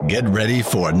Get ready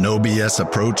for a no BS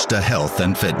approach to health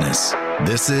and fitness.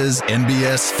 This is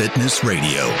NBS Fitness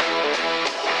Radio.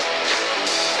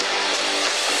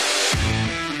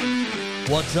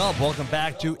 What's up? Welcome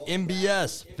back to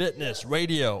NBS Fitness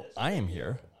Radio. I am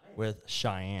here with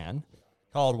Cheyenne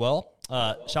Caldwell.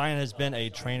 Cheyenne has been a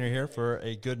trainer here for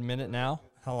a good minute now.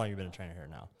 How long have you been a trainer here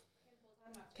now?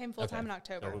 Came full-time in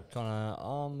October. So kind of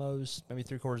almost maybe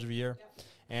 3/4 of a year.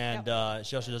 And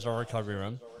she also does our recovery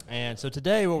room. And so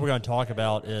today what we're going to talk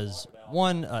about is,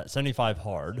 75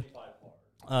 Hard,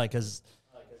 because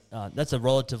that's a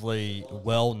relatively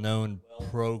well-known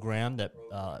program that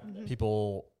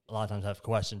people a lot of times have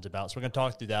questions about. So we're going to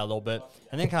talk through that a little bit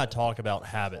and then kind of talk about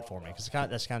habit forming, because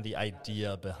that's kind of the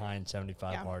idea behind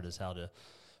 75 Hard, is how to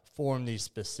form these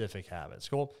specific habits.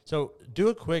 Cool. So do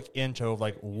a quick intro of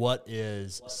what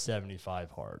is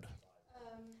 75 Hard?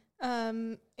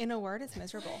 In a word, it's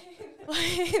miserable.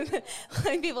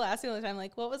 People ask me all the time,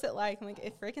 what was it like? I'm like,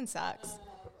 it freaking sucks.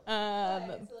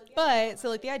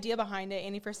 But the idea behind it,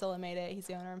 Andy Frisilla made it. He's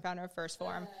the owner and founder of First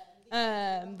Form.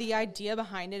 The idea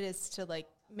behind it is to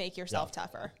make yourself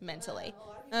tougher mentally.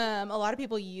 A lot of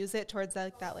people use it towards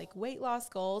that weight loss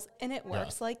goals, and it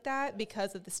works like that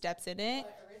because of the steps in it.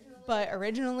 But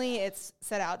originally, it's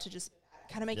set out to just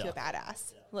kind of make you a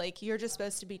badass. You're just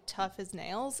supposed to be tough as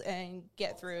nails and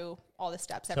get through all the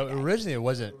steps every day. Originally, it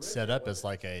wasn't set up as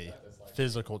a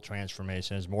physical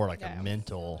transformation. It's more a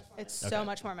mental. It's so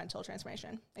much more mental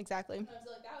transformation. Exactly.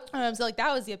 That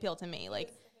was the appeal to me.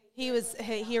 He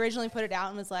originally put it out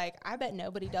and was like, I bet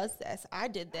nobody does this. I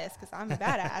did this because I'm a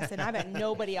badass, and I bet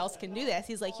nobody else can do this.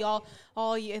 He's like,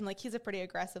 all you, and he's a pretty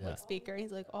aggressive speaker.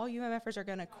 He's like, all you MFers are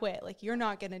gonna quit. You're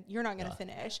not gonna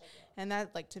finish. And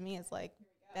that to me is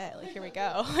bet. Here we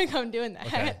go. I'm doing that.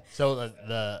 Okay. So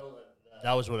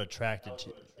that was what attracted to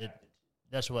it.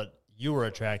 That's what you were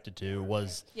attracted to,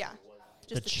 was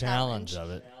just the challenge of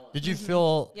it. Did you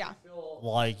feel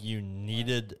like you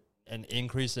needed an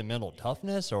increase in mental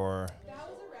toughness, or?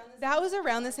 That was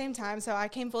around the same time. So I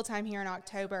came full-time here in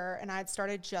October, and I had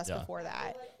started just before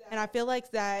that. And I feel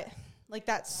that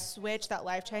switch, that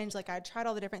life change, I tried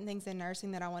all the different things in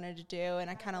nursing that I wanted to do, and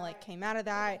I kind of came out of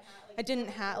that. I didn't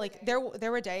have, there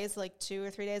were days, 2 or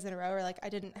 3 days in a row where I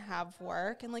didn't have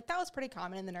work, and that was pretty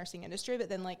common in the nursing industry. But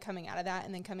then coming out of that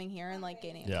and then coming here and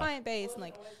gaining a client base,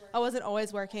 and I wasn't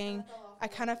always working. I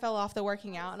kind of fell off the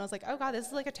working out, and I was like, oh God, this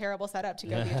is a terrible setup to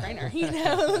go be a trainer,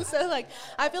 So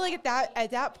I feel at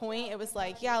that point it was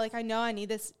I know I need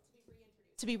this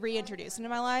to be reintroduced into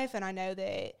my life, and I know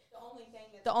that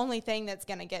the only thing that's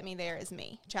going to get me there is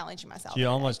me challenging myself. So you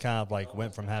almost kind of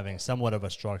went from having somewhat of a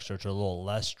structure to a little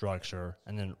less structure,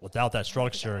 and then without that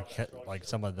structure,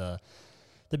 some of the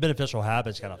beneficial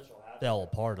habits kind of fell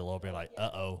apart a little bit. I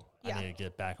need to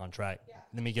get back on track.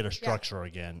 Let me get a structure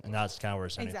again, and that's kind of where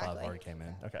 75 Hard came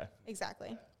in. Okay.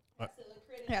 Exactly.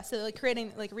 Yeah, so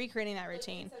recreating that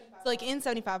routine. So in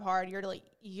 75 Hard,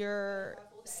 you're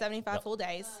 75 full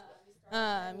days.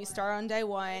 You start on day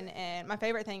one, and my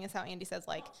favorite thing is how Andy says,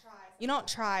 you don't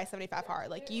try 75 Hard.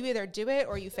 You either do it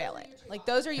or you fail it.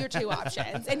 Those are your two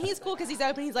options. And he's cool because he's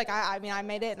open. He's I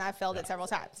made it, and I failed it several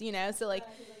times, So,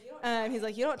 he's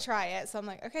like, you don't try it. So I'm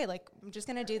like, okay, I'm just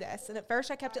going to do this. And at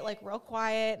first I kept it real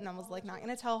quiet, and I was not going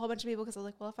to tell a whole bunch of people, because I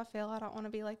was well, if I fail, I don't want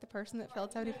to be the person that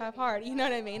failed 75 Hard. You know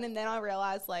what I mean? And then I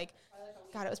realized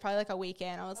God, it was probably a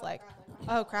weekend. I was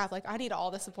oh crap, I need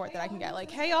all the support that I can get.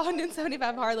 Hey, y'all, I'm doing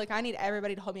 75 Hard. I need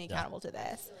everybody to hold me accountable to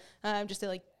this. Just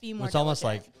to be more. It's almost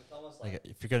like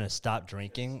if you're going to stop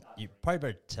drinking, you probably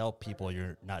better tell people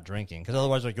you're not drinking, because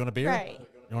otherwise, you want a beer? Right.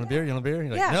 You want a beer? You want a beer?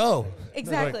 You're no. No.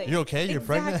 Exactly. You okay? You're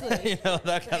pregnant?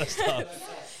 That kind of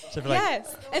stuff. So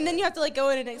yes. And then you have to go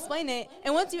in and explain it.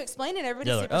 And once you explain it,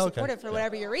 everybody's super supportive for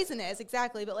whatever your reason is.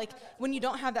 Exactly. But when you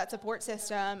don't have that support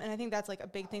system, and I think that's a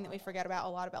big thing that we forget about a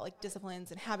lot about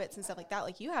disciplines and habits and stuff like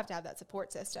that. You have to have that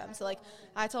support system. So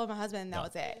I told my husband that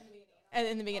was it. And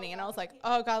in the beginning, and I was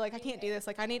oh God, I can't do this.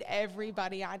 I need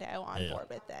everybody I know on board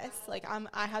with this.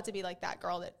 I have to be that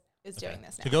girl that is doing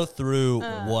this now. To go through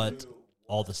what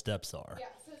all the steps are.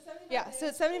 Yeah, so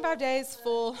it's 75 days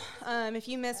full. If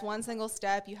you miss one single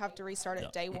step, you have to restart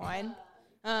at day one.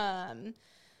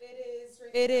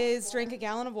 It is drink a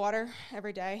gallon of water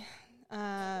every day.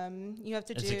 You have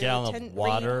to do a gallon of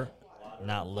water,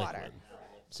 not liquid. Water.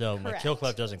 So my Kill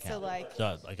Clef doesn't count. So I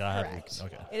have to,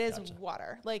 okay. It is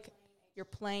water, your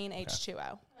plain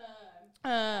H2O.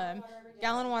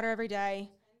 Gallon of water every day.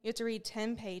 You have to read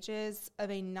 10 pages of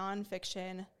a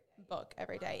nonfiction book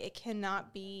every day. It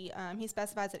cannot be, he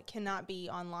specifies that it cannot be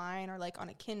online or on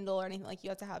a Kindle or anything. You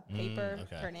have to have paper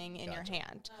turning in your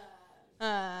hand. You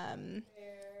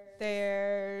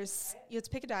have to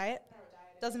pick a diet.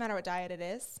 doesn't matter what diet it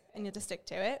is, and you have to stick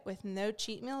to it with no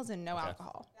cheat meals and no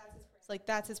alcohol. So like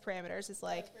that's his parameters. It's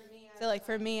like, so like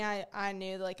for me, I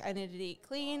knew like I needed to eat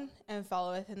clean and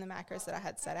follow within the macros that I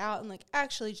had set out, and like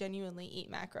actually genuinely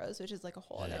eat macros, which is like a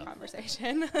whole other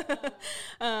conversation.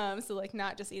 So like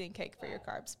not just eating cake for your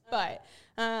carbs, but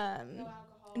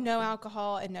no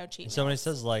alcohol and no cheat meals. So when he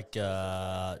says like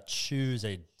choose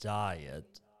a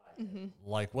diet,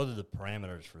 like what are the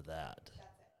parameters for that?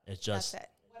 It's just that's it.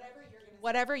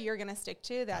 Whatever you're gonna stick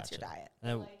to, that's your diet.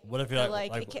 And what if you're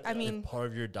like, like I mean, if part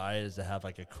of your diet is to have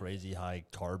like a crazy high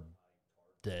carb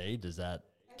day? Does that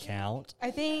count?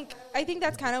 I think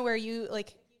that's kind of where you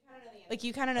like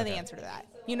you kind of know the answer to that.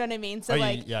 You know what I mean? So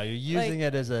you're using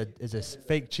it as a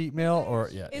fake cheat meal, or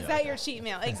is that your cheat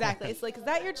meal? Exactly. It's like, is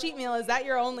that your cheat meal? Is that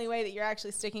your only way that you're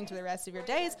actually sticking to the rest of your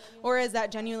days, or is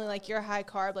that genuinely like you're high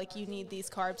carb, like you need these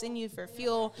carbs in you for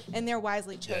fuel, and they're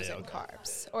wisely chosen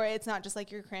carbs, or it's not just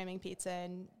like you're cramming pizza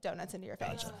and donuts into your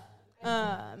face.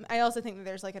 I also think that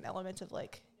there's like an element of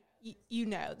like,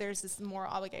 there's this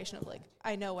moral obligation of like,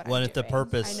 I know what I'm doing. If the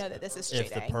purpose, I know that this is cheating.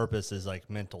 If the purpose is like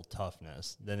mental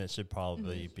toughness, then it should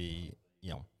probably be,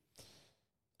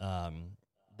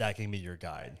 that can be your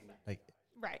guide. Like,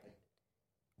 right.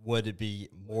 Would it be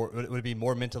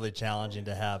more mentally challenging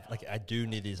to have, like, I do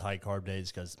need these high carb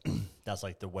days because that's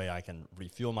like the way I can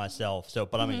refuel myself. So,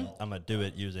 but I'm gonna do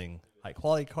it using high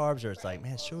quality carbs, or it's like,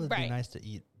 man, sure would be nice to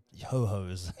eat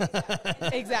ho-hos.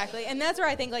 Exactly. And that's where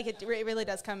I think like it really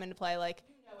does come into play. Like,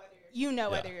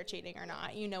 whether you're cheating or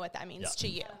not, you know what that means to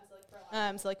you.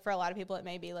 So like for a lot of people, it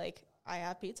may be like, I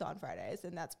have pizza on Fridays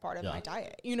and that's part of my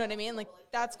diet. You know what I mean? Like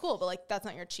that's cool, but like that's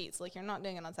not your cheats. Like you're not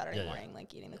doing it on Saturday morning,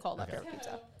 like eating the cold leftover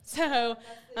pizza. So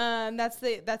that's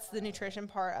the nutrition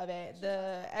part of it.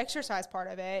 The exercise part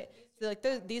of it. So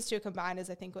like these two combined is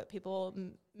I think what people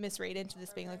misread into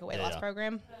this being like a weight loss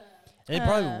program. And it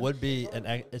probably would be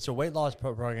it's a weight loss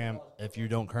program if you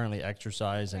don't currently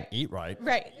exercise and eat right.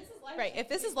 Right. If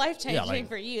this is life changing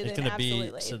for you, then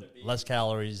absolutely. It's going to be less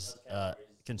calories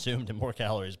consumed and more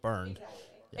calories burned.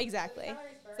 Yeah. Exactly.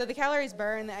 So the calories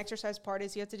burned, the exercise part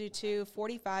is you have to do 2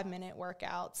 45-minute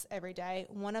workouts every day.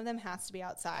 One of them has to be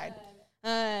outside.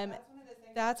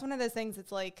 That's one of those things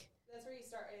that's like,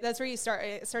 that's where you start,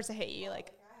 it starts to hit you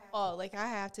like, oh, like I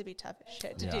have to be tough as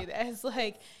shit to do this.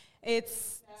 Like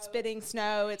it's spitting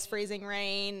snow, it's freezing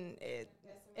rain,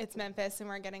 it's Memphis and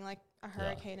we're getting like a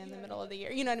hurricane in the middle of the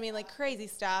year. You know what I mean? Like crazy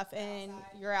stuff. And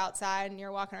you're outside and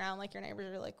you're walking around like your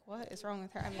neighbors are like, what is wrong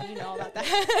with her? I mean, you know all about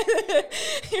that.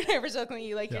 Your neighbors looking at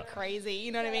you like you're crazy.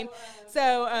 You know what I mean?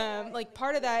 So like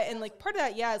part of that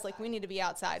is like we need to be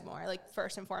outside more, like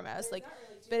first and foremost. Like,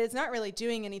 but it's not really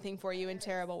doing anything for you in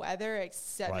terrible weather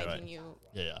except making you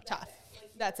tough.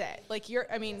 That's it. Like you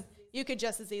could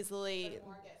just as easily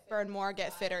burn more,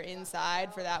 get fitter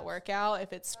inside for that workout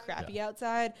if it's crappy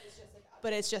outside.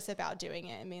 But it's just about doing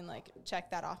it. I mean, like, check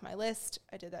that off my list.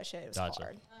 I did that shit. It was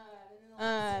hard.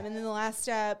 And then the last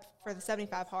step for the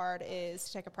 75 hard is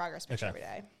to take a progress picture every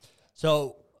day.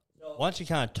 So why don't you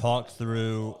kind of talk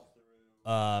through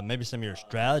maybe some of your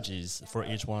strategies for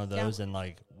each one of those and,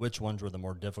 like, which ones were the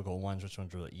more difficult ones, which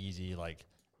ones were the easy, like,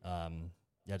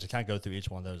 just kind of go through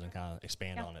each one of those and kind of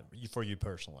expand on it for you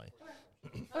personally.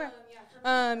 Okay.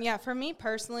 For me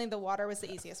personally, the water was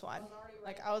the easiest one.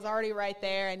 Like I was already right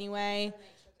there anyway.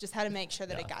 Just had to make sure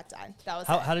that it got done. That was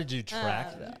how did you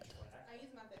track that?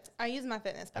 I use my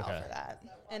FitnessPal for that,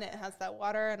 and it has that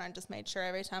water. And I just made sure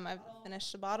every time I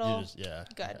finished a bottle,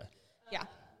 good. Yeah.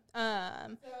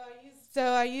 So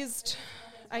I used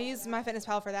my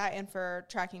FitnessPal for that and for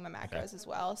tracking my macros as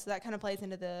well. So that kind of plays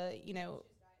into the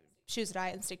choose a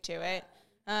diet and stick to it.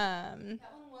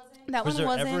 Was there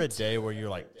ever a day where you're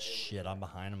like, shit, I'm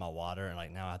behind on my water, and like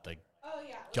now I have to like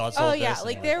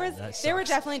there were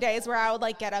definitely days where I would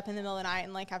like get up in the middle of the night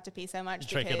and like have to pee so much.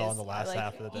 Drink it all in the last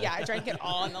half of the day. Yeah, I drank it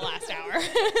all in the last hour.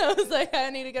 I was like, I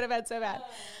need to go to bed so bad.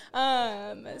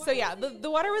 The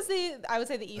water was I would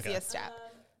say the easiest step.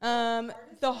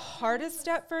 The hardest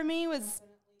step for me was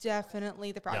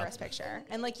definitely the progress picture.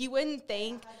 And like you wouldn't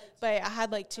think, but I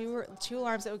had like two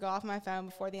alarms that would go off my phone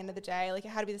before the end of the day. Like it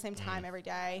had to be the same time every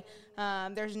day.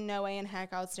 There's no way in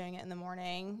heck I was doing it in the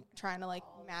morning, trying to like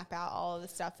map out all of the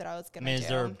stuff that I was going to do.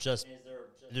 Is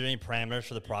there any parameters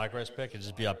for the progress pic? It'd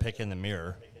just be a pic in the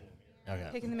mirror. Okay.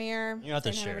 Pic in the mirror. You don't have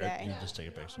to share it. You just take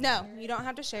a picture. No, you don't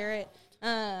have to share it.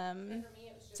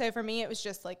 So for me, it was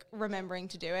just like remembering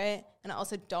to do it. And I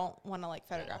also don't want to like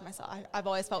photograph myself. I've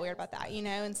always felt weird about that,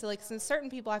 And so like since certain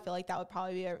people, I feel like that would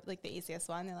probably be like the easiest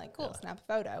one. They're like, cool, snap a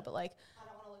photo. But like,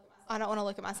 I don't want to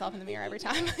look at myself in the mirror every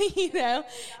time,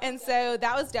 And so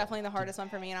that was definitely the hardest one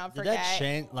for me. And I would forget.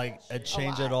 Did that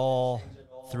change, it all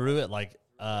through it? Like,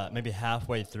 maybe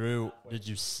halfway through,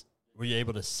 were you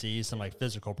able to see some like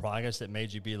physical progress that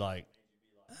made you be like,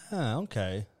 oh,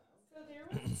 okay?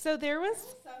 So there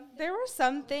were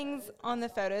some things on the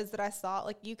photos that I saw,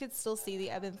 like you could still see the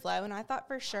ebb and flow, and I thought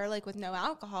for sure, like with no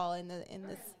alcohol in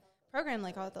this program,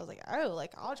 like I was like, oh,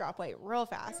 like I'll drop weight real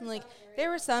fast, and like there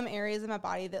were some areas of my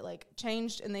body that like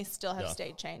changed, and they still have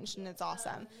stayed changed, and it's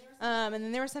awesome. And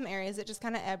then there were some areas that just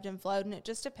kind of ebbed and flowed, and it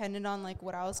just depended on like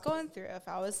what I was going through, if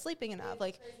I was sleeping enough.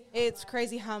 Like it's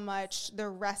crazy how much the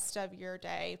rest of your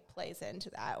day plays into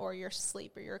that, or your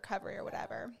sleep, or your recovery, or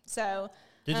whatever. So.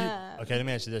 Did you? Okay, let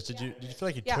me ask you this: Did you feel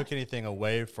like you took anything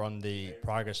away from the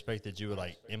progress pic that you would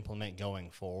like implement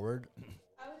going forward?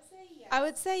 I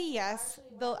would say yes.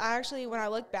 Actually, when I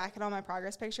look back at all my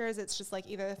progress pictures, it's just like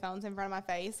either the phone's in front of my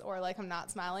face or like I'm not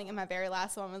smiling. And my very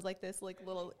last one was like this like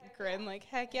little grin, like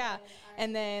heck yeah.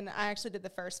 And then I actually did the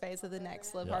first phase of the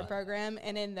next Live Hard program,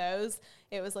 and in those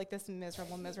it was like this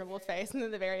miserable face, and then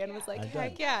the very end was like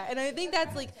heck yeah. And I think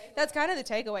that's kind of the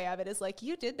takeaway of it, is like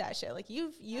you did that shit, like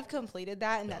you've completed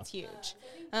that, and that's huge.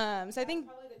 So I think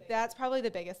that's probably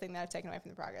the biggest thing that I've taken away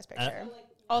from the progress picture.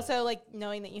 Also, like,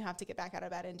 knowing that you have to get back out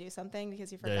of bed and do something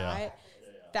because you forgot,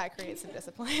 that creates some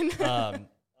discipline.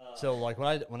 So, like,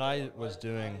 when I was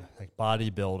doing, like,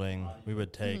 bodybuilding, we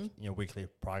would take, weekly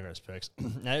progress pics.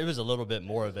 Now, it was a little bit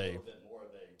more of a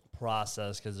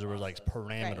process because there were, like,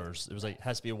 parameters. It was, like, it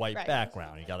has to be a white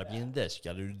background. You got to be in this.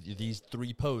 You got to do these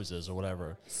 3 poses or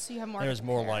whatever. So you have more. There was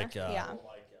more, like, it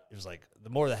was, like, the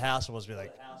more the hassle was, be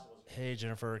like, hey,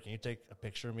 Jennifer, can you take a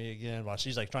picture of me again? While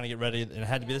she's like trying to get ready, and it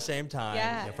had to be the same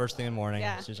time, first thing in the morning.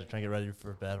 She's like trying to get ready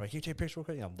for bed. I'm like, can you take a picture real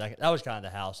quick? That was kind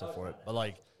of the hassle for it. But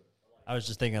like, I was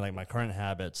just thinking like my current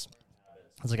habits.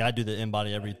 It's like I do the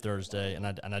InBody every Thursday, and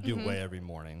I do weigh every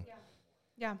morning.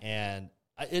 Yeah. And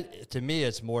to me,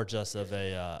 it's more just of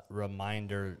a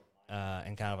reminder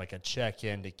and kind of like a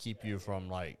check-in to keep you from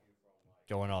like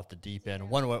going off the deep end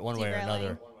one way or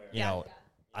another. You know,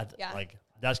 like.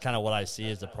 That's kind of what I see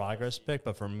as the progress pic.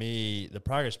 But for me, the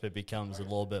progress pic becomes a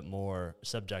little bit more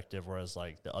subjective, whereas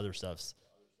like the other stuff's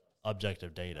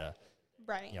objective data.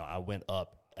 Right. You know, I went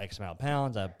up X amount of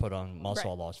pounds, I put on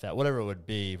muscle, I lost fat, whatever it would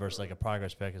be, versus like a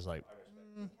progress pic is like,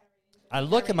 I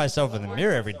look at myself in the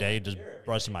mirror every day, just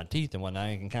brushing my teeth and whatnot,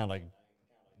 and can kind of like,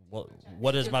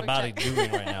 what is my body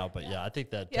doing right now? But yeah, I think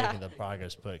that taking the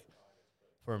progress pic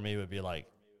for me would be like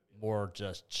more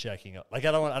just checking up. Like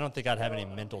I don't think I'd have any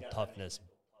mental toughness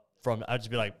I'd just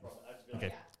be like,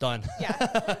 okay, done. Yeah,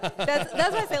 that's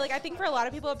what I say. Like, I think for a lot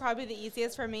of people, it'd probably be the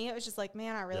easiest. For me, it was just like,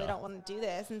 man, I really don't want to do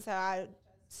this, and so I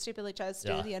stupidly chose to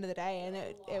do it at the end of the day, and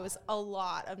it was a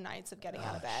lot of nights of getting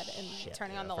out of bed and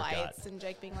turning on the lights, and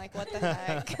Jake being like, what the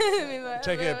heck?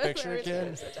 Taking a picture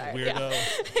again? Weirdo.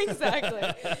 Yeah.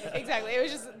 Exactly. It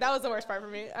was just, that was the worst part for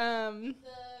me.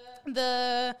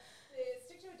 The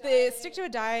stick to a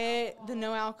diet, the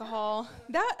no alcohol,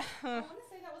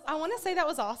 I want to say that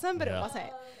was awesome, but it wasn't.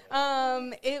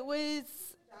 It was,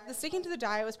 the sticking to the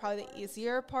diet was probably the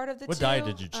easier part of the What diet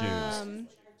did you choose?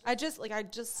 I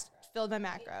just filled my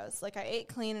macros. Like I ate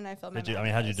clean and I filled my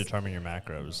macros. How did you determine your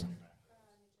macros?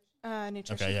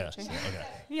 Nutrition coaching. Okay.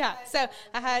 Yeah. So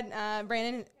I had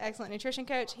Brandon, excellent nutrition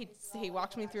coach. He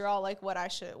walked me through all like what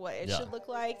it should look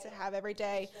like to have every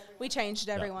day. We changed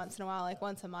it every once in a while, like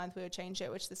once a month we would change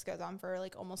it, which this goes on for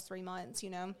like almost 3 months, you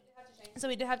know. So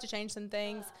we did have to change some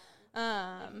things.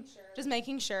 Just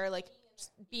making sure, like,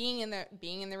 just being in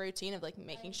the routine of like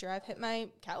making sure I've hit my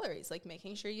calories, like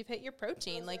making sure you've hit your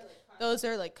protein. Like those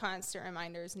are like constant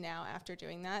reminders now after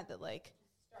doing that like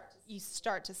you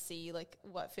start to see like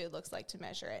what food looks like to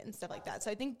measure it and stuff like that. So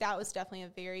I think that was definitely a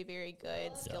very, very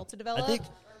good skill to develop,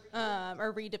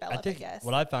 or redevelop, I guess.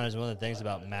 What I found is one of the things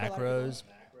about macros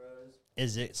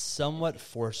is it somewhat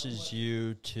forces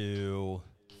you to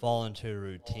fall into a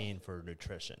routine for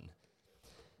nutrition.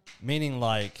 Meaning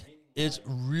like it's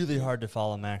really hard to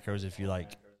follow macros if you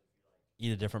like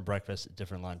eat a different breakfast,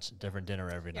 different lunch, different dinner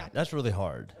every night. That's really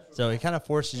hard. So it kind of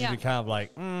forces you to kind of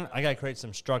like, I got to create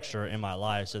some structure in my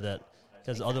life so that,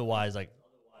 because otherwise, like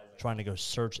trying to go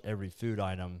search every food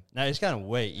item. Now it's kind of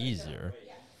way easier.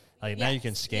 Like now you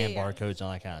can scan barcodes and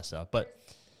all that kind of stuff. But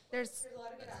there's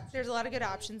a lot of good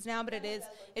options now, but it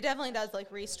definitely does like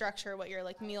restructure what your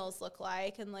like meals look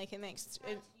like, and like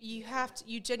you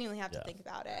genuinely have to think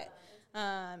about it.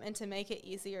 And to make it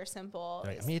easy or simple.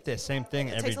 Right. I eat the same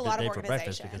thing every day for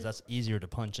breakfast because that's easier to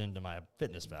punch into my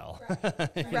FitnessPal.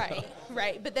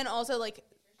 Right. But then also like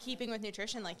keeping with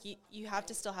nutrition, like you have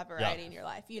to still have variety in your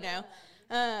life, you know.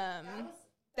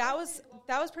 That was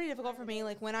pretty difficult for me.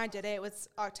 Like when I did it, it was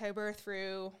October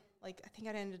through like, I think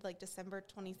I ended like December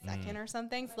 22nd or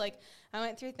something. So like I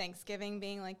went through Thanksgiving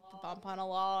being like the bump on a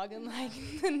log and like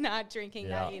not drinking,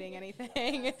 not eating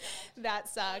anything. That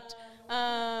sucked.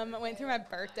 Went through my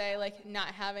birthday, like not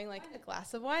having like a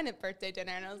glass of wine at birthday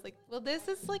dinner. And I was like, well, this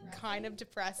is like kind of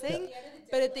depressing.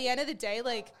 But at the end of the day,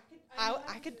 like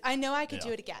I know I could do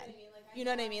it again. You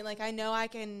know what I mean? Like, I know I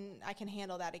can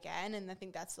handle that again, and I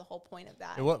think that's the whole point of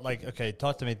that. What, like, okay,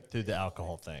 talk to me through the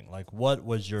alcohol thing. Like, what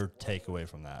was your takeaway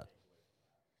from that?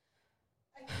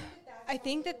 I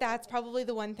think that that's probably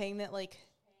the one thing that, like,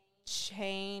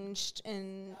 changed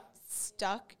and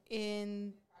stuck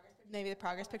in maybe the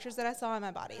progress pictures that I saw in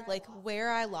my body. Like, where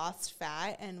I lost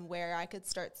fat and where I could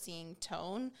start seeing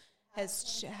tone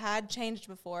had changed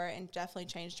before and definitely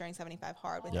changed during 75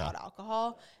 hard without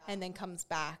alcohol, and then comes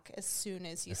back as soon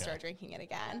as you start drinking it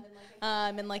again.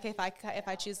 And like if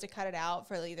I choose to cut it out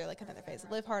for either like another phase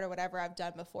of Live Hard or whatever I've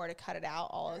done before to cut it out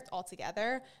all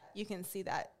together, you can see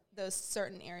that those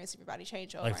certain areas of your body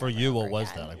change over. Like for you, what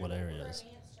was that? Like what areas?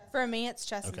 For me, it's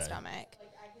chest and stomach.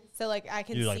 So like I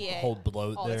can see like it hold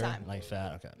bloat all there, the time. like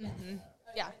fat. Okay. Mm-hmm.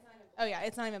 Yeah. Oh, yeah,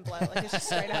 it's not even bloat. Like, it's just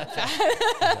straight up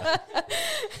fat.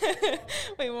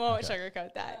 We won't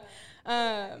sugarcoat that.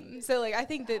 So, like, I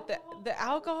think that the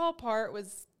alcohol part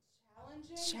was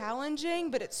challenging,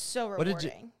 but it's so rewarding. What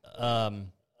did you,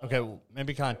 okay, well,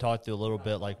 maybe kind of talk through a little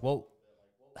bit, like,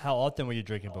 how often were you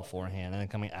drinking beforehand? And then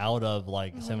coming out of,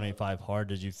 like, 75 hard,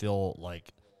 did you feel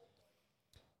like,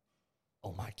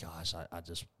 oh, my gosh, I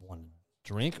just want to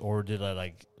drink? Or did I,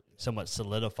 like, somewhat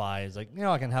solidify as like, you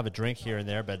know, I can have a drink here and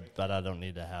there, but I don't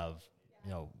need to have, you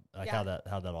know, like how that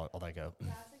all that go.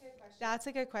 That's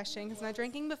a good question, because my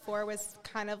drinking before was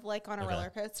kind of like on a roller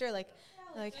coaster, like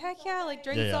heck yeah, like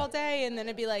drinks all day, and then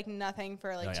it'd be like nothing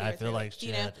for like 2 or 3 I feel like weeks,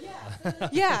 you know?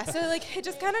 Yeah, so like it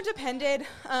just kind of depended.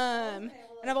 And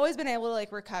I've always been able to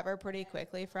like recover pretty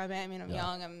quickly from it. I mean, I'm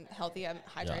young, I'm healthy, I'm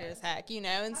hydrated as heck, you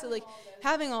know, and so like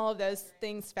having all of those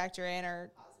things factor in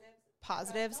are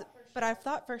positives. But I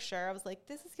thought for sure, I was like,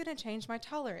 this is going to change my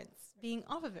tolerance, being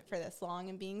off of it for this long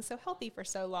and being so healthy for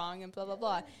so long and blah, blah,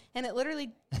 blah. And it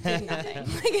literally did nothing.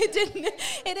 Like, it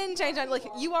didn't change. Like,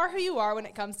 you are who you are when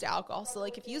it comes to alcohol. So,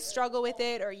 like, if you struggle with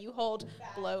it or you hold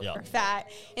bloat or fat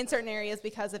in certain areas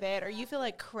because of it, or you feel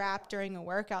like crap during a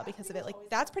workout because of it, like,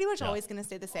 that's pretty much always going to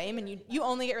stay the same. And you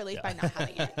only get relief by not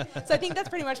having it. So I think that's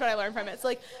pretty much what I learned from it. So,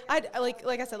 like,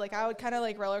 like I said, like, I would kind of,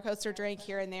 like, roller coaster drink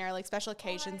here and there, like, special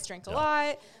occasions, drink a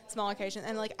lot, small occasions.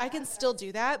 And, like, I can still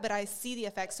do that, but I see the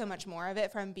effects so much more of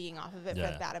it from being off of it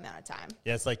for that amount of time.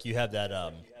 Yeah, it's like you have that,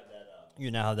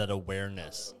 you now have that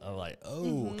awareness of like,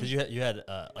 because you had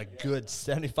a good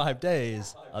 75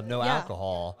 days of no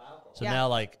alcohol. So now,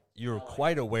 like, you're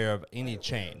quite aware of any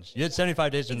change. You had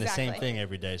 75 days doing the same thing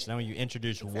every day. So now when you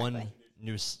introduce one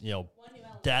new, you know,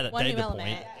 data point,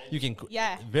 you can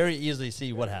very easily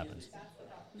see what happens.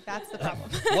 That's the problem.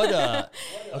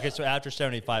 Okay, so after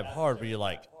 75 hard, were you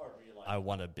like, I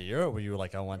want a beer, or were you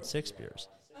like, I want 6 beers?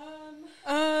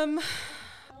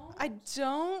 I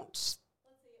don't.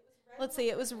 Let's see.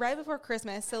 It was right before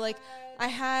Christmas, so like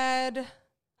I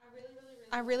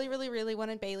really, really, really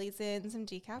wanted Bailey's in some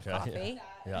decaf coffee.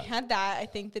 Yeah. I had that. I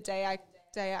think the day I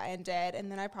ended,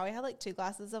 and then I probably had like 2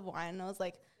 glasses of wine, and I was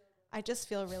like, I just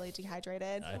feel really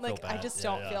dehydrated. I just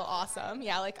don't feel awesome.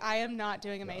 Yeah, like I am not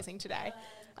doing amazing today.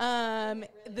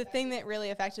 The thing that really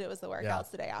affected it was the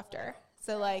workouts the day after.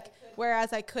 So, like,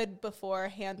 whereas I could before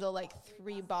handle, like,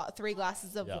 3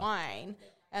 glasses of wine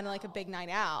and, like, a big night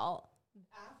out,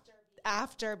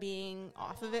 after being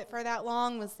off of it for that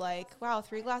long was like, wow,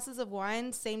 3 glasses of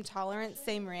wine, same tolerance,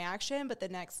 same reaction, but the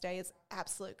next day is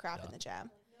absolute crap in the gym.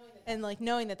 And, like,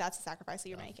 knowing that that's a sacrifice that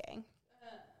you're making.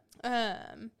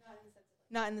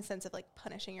 Not in the sense of, like,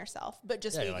 punishing yourself, but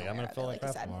just being like, aware I'm going to feel like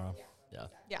crap tomorrow.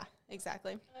 Yeah,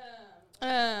 exactly.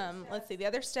 Let's see, the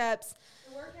other steps.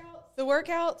 The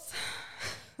workouts.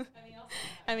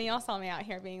 I mean, y'all saw me out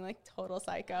here being like total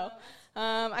psycho.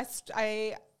 I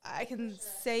can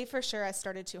say for sure I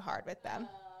started too hard with them.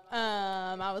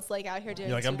 I was like out here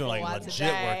doing I'm doing like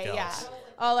legit workouts. Yeah.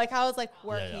 Oh, like I was like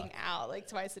working out like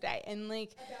twice a day, and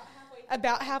like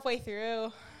about halfway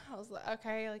through, I was like,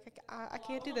 okay, like I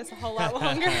can't do this a whole lot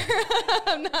longer.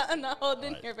 I'm not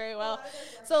holding here very well.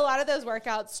 So a lot of those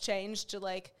workouts changed to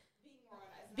like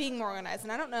being more organized.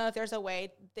 And I don't know if there's a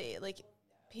way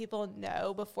people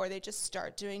know before they just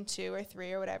start doing 2 or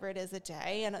 3 or whatever it is a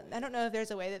day. And I don't know if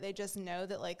there's a way that they just know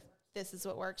that like this is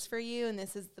what works for you, and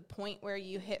this is the point where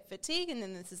you hit fatigue, and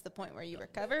then this is the point where you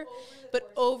recover.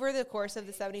 But over the course of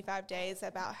the 75 days,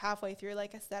 about halfway through,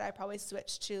 like I said, I probably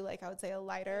switched to like I would say a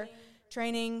lighter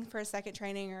training for a second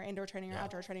training or indoor training or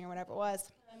outdoor training or whatever it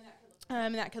was.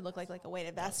 And that could look like a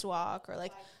weighted vest walk or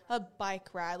like a bike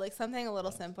ride, like something a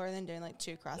little simpler than doing like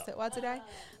 2 CrossFit WODs a day.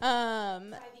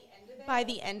 By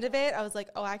the end of it, I was like,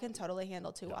 oh, I can totally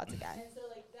handle 2 WODs again.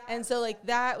 And so like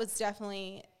that was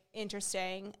definitely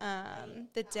interesting.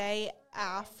 The day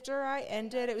after I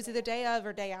ended, it was either day of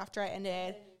or day after I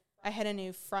ended, I had a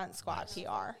new front squat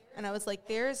PR. And I was like,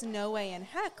 there's no way in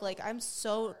heck. Like, I'm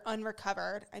so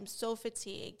unrecovered. I'm so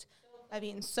fatigued. I've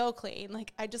eaten so clean.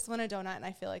 Like, I just want a donut, and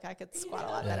I feel like I could squat a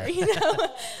lot better, you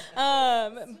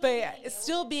know? But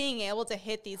still being able to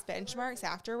hit these benchmarks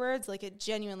afterwards, like, it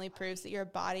genuinely proves that your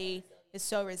body is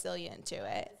so resilient to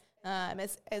it.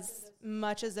 As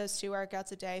much as those 2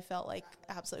 workouts a day felt like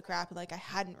absolute crap, and like I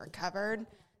hadn't recovered,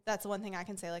 that's the one thing I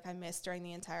can say, like, I missed during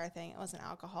the entire thing. It wasn't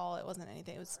alcohol. It wasn't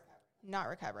anything. It was not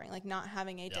recovering, like not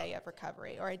having a day of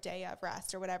recovery or a day of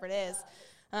rest or whatever it is.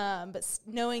 But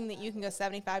knowing that you can go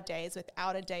 75 days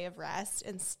without a day of rest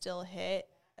and still hit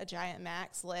a giant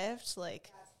max lift,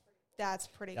 like, that's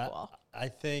pretty cool. I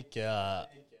think a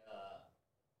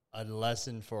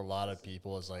lesson for a lot of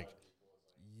people is, like,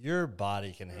 your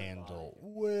body can handle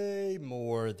way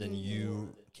more than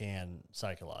you can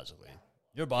psychologically.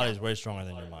 Your body is way stronger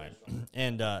than your mind.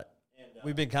 And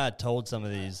we've been kind of told some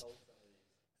of these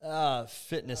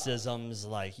fitnessisms,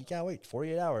 like, you gotta wait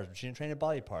 48 hours before you train a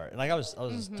body part. And like I was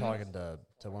talking to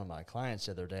one of my clients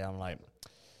the other day. I'm like,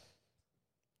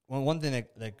 well, one thing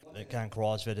that kind of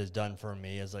CrossFit has done for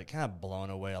me is like kind of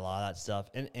blown away a lot of that stuff.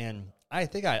 And I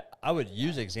think I would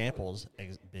use examples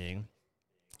being,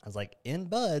 I was like, in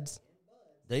Buds,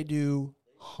 they do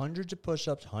hundreds of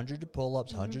push-ups, hundreds of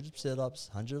pull-ups, hundreds of sit-ups,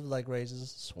 hundreds of leg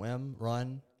raises, swim,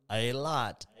 run, a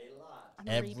lot.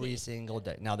 Every single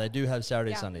day. Now, they do have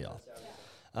Saturday, Sunday off.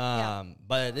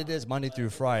 But it is Monday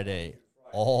through Friday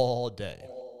all day.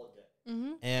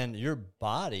 And your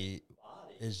body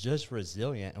is just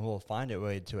resilient and will find a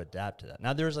way to adapt to that.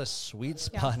 Now, there's a sweet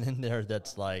spot in there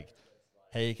that's like,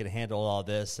 hey, you can handle all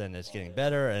this and it's getting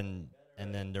better. And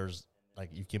then there's, like,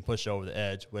 you can push over the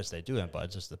edge, which they do in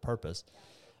Buds, just the purpose.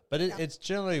 But it's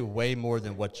generally way more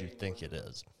than what you think it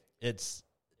is. It's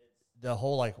the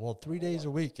whole, like, well, 3 days a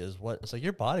week is what it's like.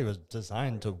 Your body was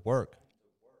designed to work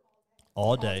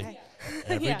all day,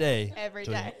 every day,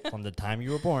 from the time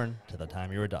you were born to the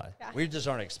time you were die. We just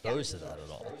aren't exposed to that at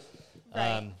all.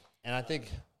 Right. And I think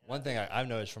one thing I've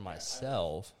noticed for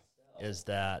myself is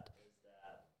that,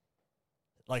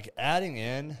 like, adding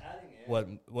in what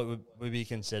would be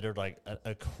considered like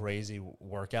a crazy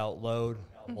workout load,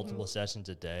 multiple sessions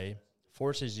a day,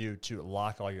 forces you to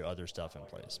lock all your other stuff in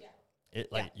place.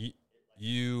 It like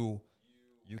you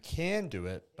can do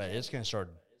it, but it's going to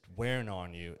start wearing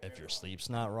on you if your sleep's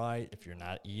not right, if you're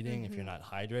not eating, if you're not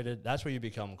hydrated. That's where you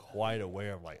become quite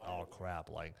aware of, like, oh crap,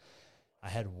 like I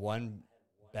had one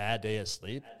bad day of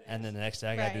sleep and then the next day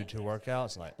I got to do 2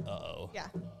 workouts, like uh-oh. Yeah.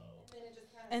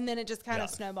 And then it just kind of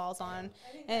snowballs on.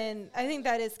 And I think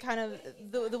that is kind of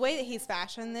the way that he's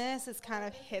fashioned this is kind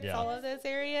of hits all of those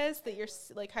areas that you're,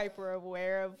 like, hyper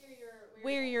aware of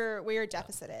where your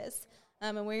deficit is,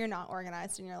 and where you're not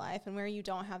organized in your life and where you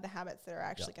don't have the habits that are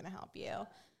actually going to help you.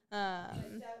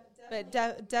 But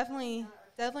definitely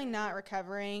not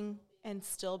recovering and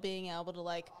still being able to,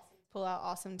 like, pull out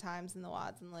awesome times in the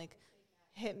WODs and, like,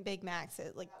 hit big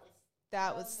maxes. Like,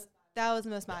 that was the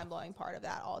most mind-blowing part of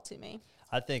that all to me.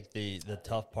 I think the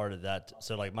tough part of that,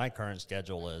 so, like, my current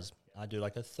schedule is I do,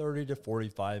 like, a 30 to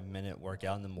 45-minute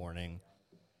workout in the morning.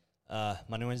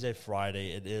 Monday, Wednesday,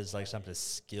 Friday, it is, like, some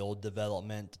skill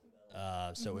development.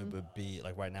 So it would be,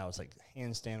 like, right now it's, like,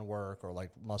 handstand work or,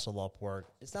 like, muscle up work.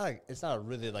 It's not a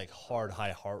really, like, hard,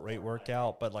 high heart rate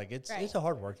workout, but, like, it's a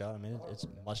hard workout. I mean, it's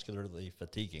muscularly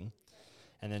fatiguing.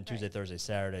 And then Tuesday, Thursday,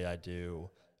 Saturday, I do,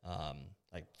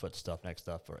 like, foot stuff, neck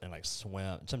stuff, and, like,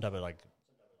 swim, some type of, like,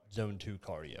 zone 2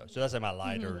 cardio. So that's, like, my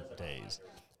lighter days.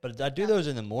 But I do those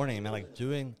in the morning. I mean, like,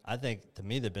 I think, to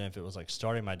me, the benefit was, like,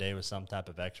 starting my day with some type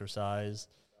of exercise.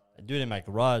 I do it in my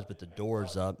garage, but the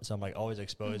door's up, so I'm, like, always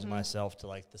exposing myself to,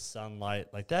 like, the sunlight.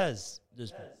 Like, that has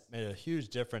just made a huge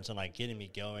difference in, like, getting me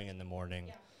going in the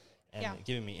morning and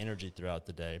giving me energy throughout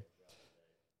the day.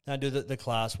 And I do the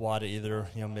class WOD at either,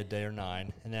 midday or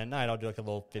 9. And then at night, I'll do, like, a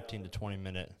little 15 to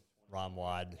 20-minute ROM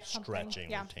WOD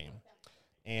stretching routine.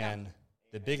 And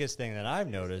the biggest thing that I've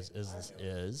noticed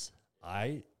is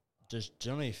I just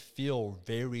generally feel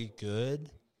very good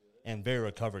and very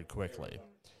recovered quickly.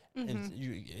 And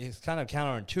it's kind of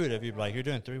counterintuitive. You're like, you're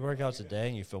doing 3 workouts a day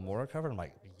and you feel more recovered. I'm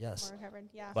like, yes. More recovered,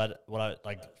 yeah. But what I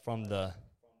like from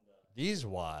these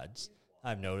WODs,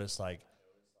 I've noticed, like,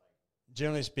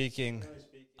 generally speaking,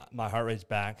 my heart rate's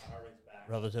back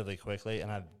relatively quickly,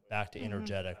 and I'm back to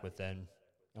energetic within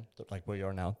like where you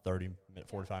are now,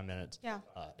 45 minutes. Yeah.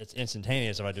 It's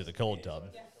instantaneous if I do the cold tub.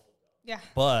 Yeah.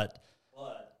 But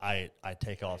I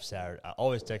take off Saturday. I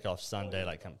always take off Sunday,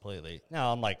 like, completely.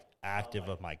 Now, I'm, like, active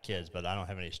with my kids, but I don't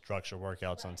have any structured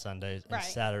workouts on Sundays. And Right.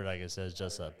 Saturday, like I said, is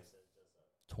just a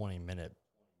 20-minute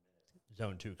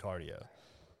zone 2 cardio.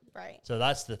 Right. So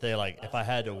that's the thing. Like, if I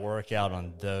had to work out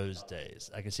on those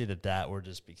days, I can see that where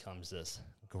just becomes this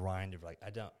grind of, like, I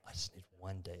just need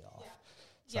one day off.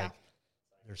 It's Yeah. like,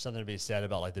 there's something to be said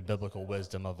about, like, the biblical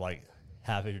wisdom of, like,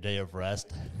 having your day of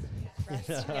rest.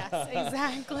 Yes,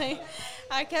 exactly.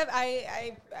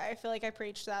 I feel like I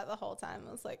preached that the whole time.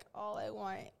 I was like, all I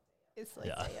want is like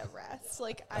Yeah. a rest.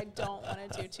 Like, I don't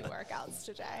want to do 2 workouts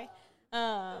today.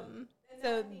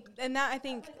 So, and that, I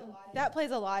think that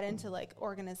plays a lot into like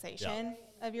organization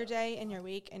of your day and your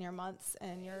week and your months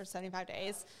and your 75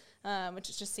 days,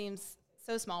 which just seems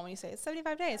so small when you say it's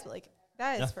 75 days, but like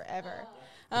that is forever.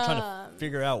 I'm trying to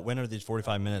figure out when are these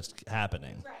 45 minutes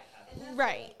happening.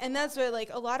 Right. And that's where,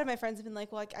 like, a lot of my friends have been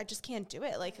like, well, I just can't do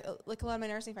it. Like a lot of my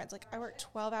nursing friends, like, I work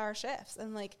 12-hour shifts.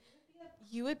 And, like,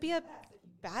 you would be a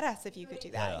badass if you could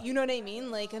do that. Yeah. You know what I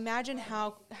mean? Like, imagine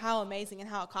how amazing and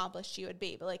how accomplished you would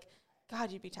be. But, like,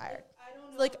 God, you'd be tired.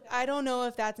 Like, I don't know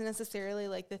if that's necessarily,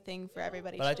 like, the thing for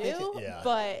everybody But to I think do.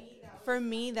 But for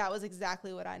me, that was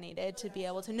exactly what I needed to be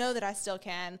able to know that I still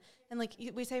can. And, like,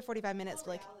 we say 45 minutes,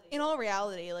 but, like, in all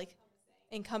reality, like,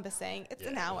 encompassing, it's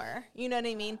an hour. You know what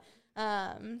I mean?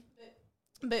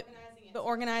 But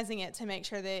organizing it to make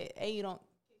sure that you don't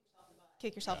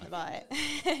kick yourself in the butt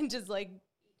and just like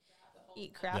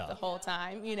eat crap the whole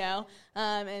time, you know,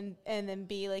 and then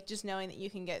be like just knowing that you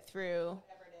can get through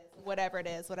whatever it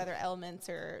is, what other elements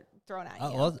are thrown at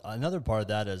you. Well, another part of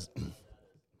that is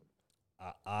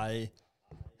I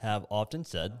have often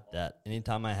said that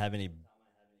anytime I have any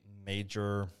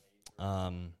major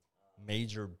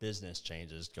business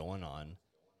changes going on,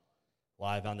 well,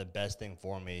 I found the best thing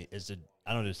for me is to,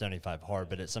 I don't do 75 hard,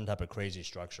 but it's some type of crazy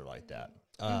structure like that.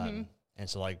 And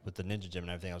so, like, with the Ninja Gym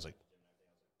and everything, I was like,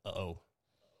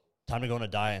 time to go on a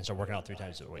diet and start working out 3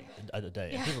 times a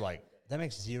day. And people are like, that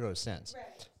makes 0 sense.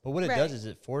 But what it does is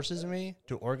it forces me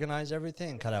to organize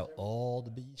everything and cut out all the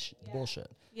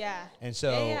bullshit. Yeah. And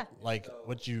so, like,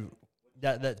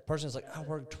 that person's like, I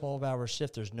work 12-hour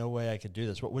shift. There's no way I could do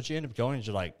this. What you end up going is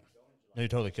you're like, no, you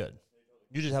totally could.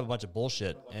 You just have a bunch of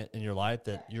bullshit in your life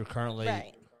that you're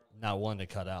currently not willing to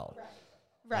cut out.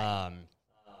 Right.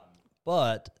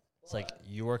 But it's like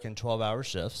you work in 12-hour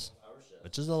shifts,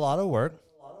 which is a lot of work.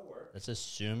 Let's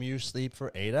assume you sleep for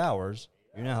 8 hours.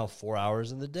 You now have 4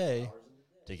 hours in the day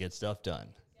to get stuff done.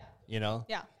 You know?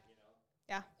 Yeah.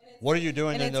 Yeah. What are you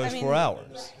doing in those 4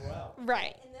 hours?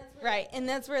 Right. Right. And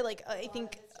that's where, like, I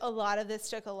think a lot of this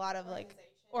took a lot of, like,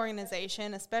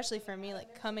 organization, especially for me,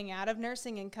 like, coming out of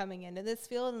nursing and coming into this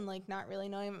field and, like, not really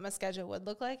knowing what my schedule would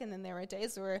look like. And then there were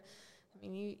days where, I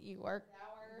mean, you work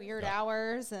weird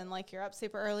hours and, like, you're up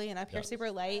super early and up here super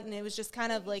late. And it was just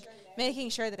kind of, like, making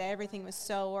sure that everything was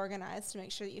so organized to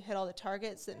make sure that you hit all the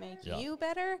targets that make you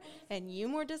better and you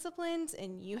more disciplined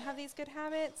and you have these good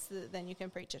habits, so that then you can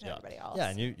preach it to everybody else. Yeah,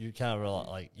 and you kind of realize,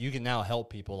 like, you can now help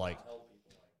people, like,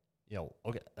 you know,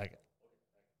 okay, like,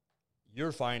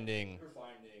 you're finding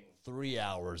 3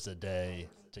 hours a day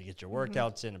to get your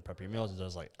workouts in and prep your meals, and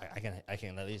just like I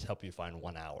can at least help you find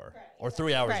 1 hour or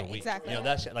 3 hours a week. Exactly. You know,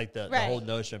 that's like the whole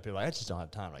notion of people like, I just don't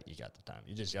have time. Like, you got the time.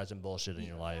 You just got some bullshit in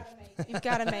your life. You've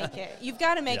got to make it. You've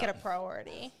got to make it a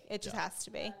priority. It just has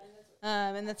to be.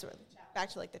 And that's back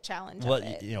to like the challenge of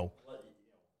it. You know,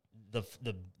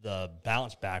 the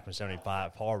bounce back from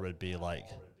 75 hard would be like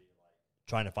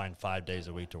trying to find 5 days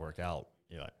a week to work out.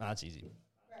 You're like, that's easy.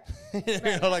 You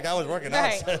know, like, I was working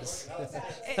out.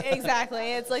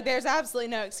 Exactly. It's like there's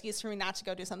absolutely no excuse for me not to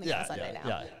go do something on Sunday now.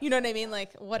 Yeah. You know what I mean?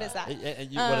 Like, what is that?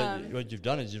 What you've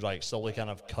done is you've, like, slowly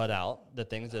kind of cut out the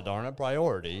things that aren't a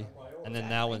priority, and then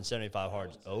now when 75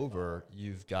 hard's over,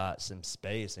 you've got some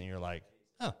space, and you're like,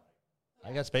 oh,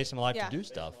 I got space in my life to do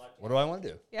stuff. What do I want to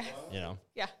do? Yeah. You know?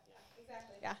 Yeah.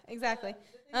 Yeah, exactly.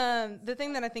 The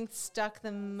thing that I think stuck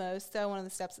the most, though, one of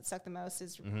the steps that stuck the most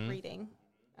is reading.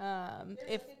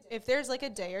 If there's like a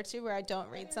day or two where I don't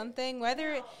read something,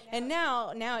 and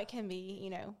now it can be, you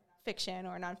know, fiction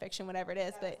or nonfiction, whatever it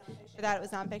is, but for that it was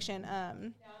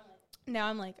nonfiction. Now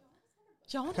I'm like,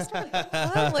 y'all want to start a book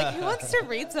club? Like, who wants to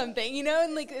read something, you know?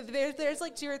 And like, if there's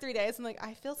like 2 or 3 days, I'm like,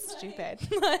 I feel stupid.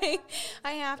 Like,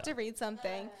 I have to read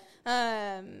something.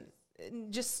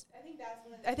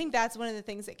 I think that's one of the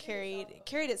things that carried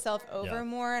itself over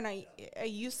more. And I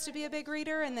used to be a big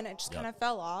reader, and then it just kind of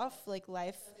fell off. Like,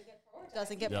 life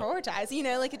doesn't get Yep. prioritized. You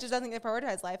know, like it just doesn't get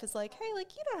prioritized. Life is like, hey,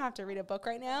 like you don't have to read a book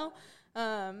right now.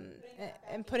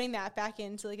 And putting that back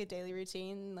into like a daily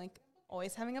routine, like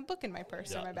always having a book in my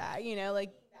purse or Yeah. my bag, you know,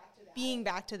 like being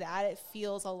back to that, it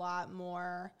feels a lot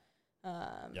more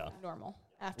normal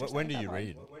after. When do 75 you hard.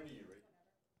 read?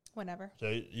 Whenever. So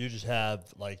you just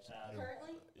have like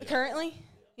Currently,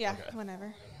 yeah, Okay.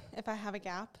 whenever. If I have a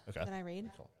gap, Okay. then I read.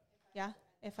 Cool. Yeah.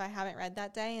 If I haven't read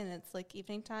that day and it's like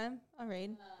evening time, I'll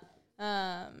read.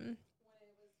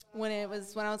 When I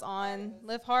was on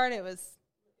Live Hard, it was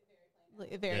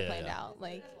very Yeah, planned yeah. out.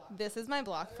 Like, this is my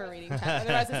block for reading time.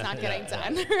 Otherwise, it's not getting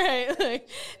done, right? Like,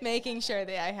 making sure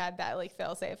that I had that, like,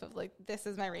 fail-safe of, like, this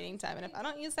is my reading time. And if I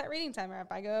don't use that reading time, or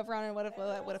if I go over on it, what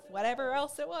if whatever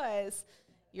else it was,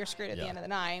 you're screwed at the Yeah. end of the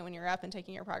night when you're up and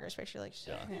taking your progress picture. Like,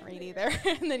 shit, Yeah. I didn't read either.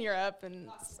 And then you're up and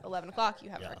it's 11 o'clock. You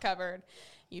haven't Yeah. recovered.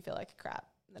 You feel like crap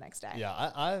the next day.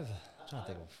 Yeah, I'm trying to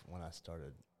think of when I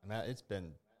started. I mean, it's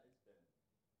been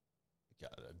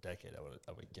a decade,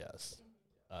 I would guess.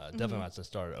 Definitely once I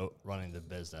started running the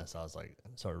business, I was like,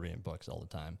 started reading books all the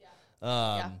time.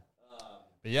 But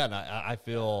yeah, and I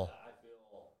feel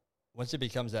once it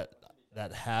becomes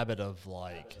that habit of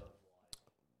like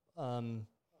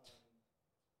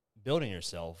building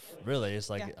yourself, really, it's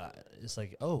like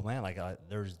oh man, like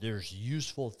there's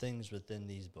useful things within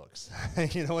these books.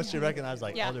 You know, once you recognize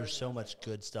like oh, there's so much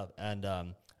good stuff. And I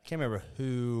can't remember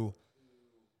who.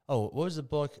 Oh, what was the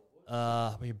book?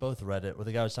 We both read it, where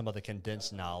the guy was talking about the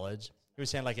condensed knowledge. He was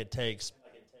saying like it takes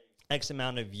X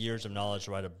amount of years of knowledge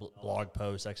to write a blog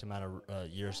post, X amount of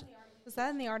years. Was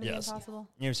that in The Art of the Yes. Impossible?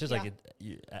 You know, it's just like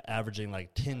averaging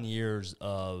like 10 years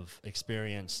of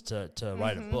experience to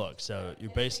write a book. So you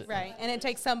basically Right. And it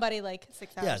takes somebody like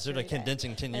 6 hours. yeah, so to like read it.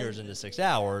 condensing 10 years into 6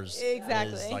 hours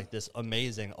Exactly. is like this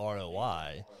amazing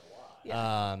ROI.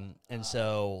 Yeah. And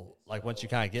so like once you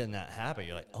kind of get in that habit,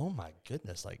 you're like, oh my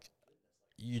goodness, like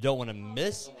you don't want to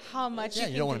miss How much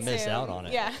you don't want to miss out on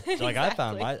it. Yeah. So like I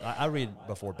found exactly. I read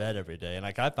before bed every day, and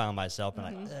like I found myself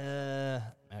and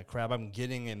like crap, I'm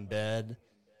getting in bed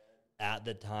at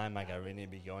the time like I really need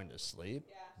to be going to sleep.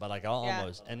 But like I'll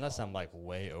almost, unless I'm like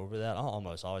way over that, I'll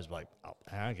almost always be like,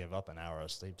 I give up an hour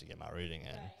of sleep to get my reading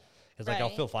in, because like I'll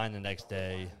Right. feel fine the next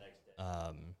day.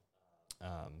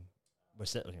 With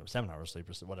 7 hours sleep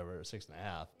or whatever,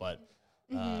 6.5, but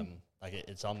like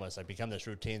it's almost like become this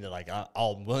routine that like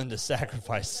I'm willing to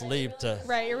sacrifice sleep to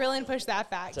Right. You're willing to push that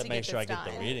back to make get sure I this get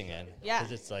the done. reading in. Yeah.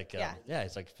 Because it's like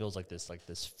it's like feels like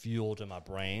this fuel to my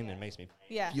brain and makes me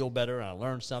Yeah. feel better, and I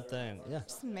learn something. And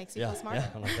Just makes you feel smarter. Yeah,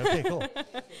 I'm like, okay, cool.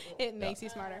 It makes you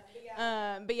smarter.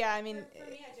 But yeah, I mean,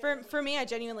 for me, I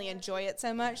genuinely enjoy it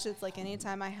so much. It's like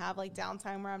anytime I have like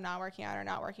downtime where I'm not working out or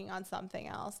not working on something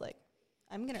else, like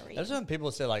I'm gonna read. That's when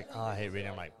people say like, oh, I hate reading.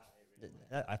 I'm like,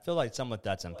 I feel like somewhat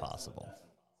that's impossible.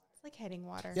 It's like hating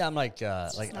water. Yeah, I'm like,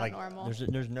 just not normal.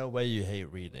 there's no way you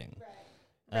hate reading.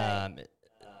 Right.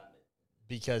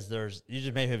 Because you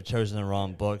just may have chosen the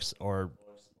wrong books or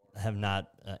have not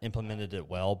implemented it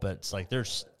well. But it's like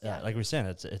there's like we were saying,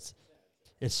 it's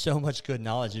so much good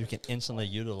knowledge you can instantly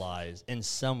utilize in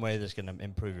some way that's going to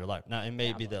improve your life. Now it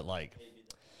may be that like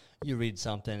you read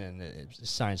something and it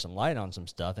shines some light on some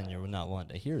stuff, and you're not wanting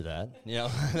to hear that. You know,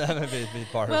 that would be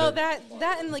part Well, of it.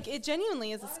 that and like it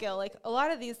genuinely is a skill. Like a lot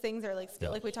of these things are like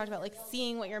skill, like we talked about, like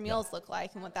seeing what your meals look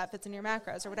like and what that fits in your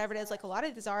macros or whatever it is. Like a lot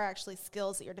of these are actually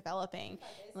skills that you're developing.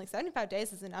 And like 75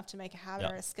 days is enough to make a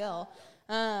habit or a skill,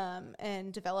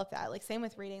 and develop that. Like same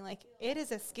with reading. Like it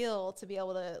is a skill to be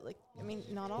able to like. I mean,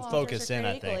 not all authors Focus are in,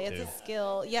 I created equally. think, It's a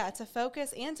skill, to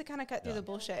focus and to kind of cut through the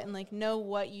bullshit and like know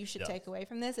what you should take away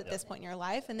from this at this point in your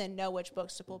life, and then know which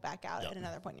books to pull back out at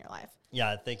another point in your life.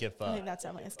 Yeah, I think if I think that's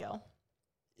definitely a skill.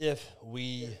 if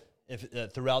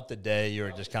throughout the day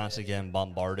you're just constantly getting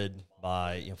bombarded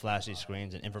by flashy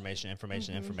screens and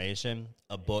information,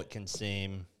 a book can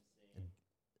seem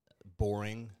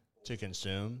boring to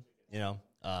consume,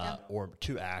 or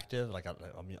too active. Like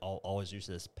I'll always use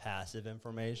this passive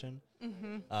information.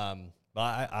 But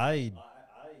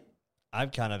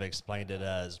I've kind of explained it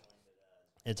as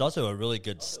it's also a really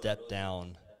good step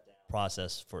down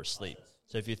process for sleep.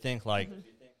 So if you think like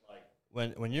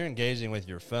when you're engaging with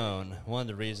your phone, one of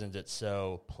the reasons it's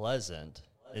so pleasant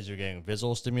is you're getting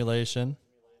visual stimulation,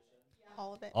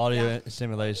 All of it. audio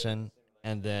stimulation,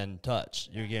 and then touch.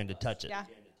 You're getting to touch it. Yeah.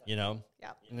 Yeah.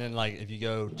 Yeah. And then like if you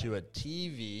go to a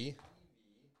TV,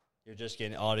 you're just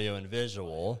getting audio and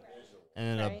visual,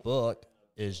 and then a book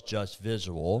is just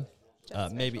visual.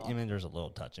 Maybe I mean there's a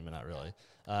little touching, but not really.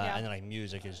 And then like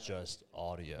music is just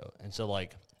audio, and so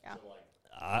like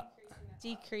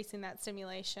Decreasing that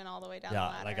stimulation all the way down the yeah,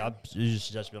 ladder. like I used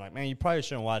to just be like, man, you probably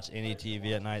shouldn't watch any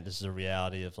TV at night. This is a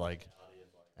reality of like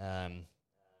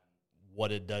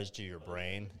what it does to your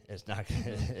brain. It's not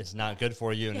it's not good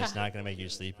for you, and it's not going to make you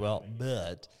sleep well.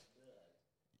 But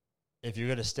if you're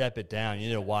going to step it down, you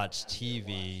need to watch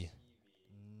TV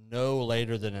no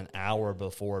later than an hour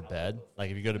before bed.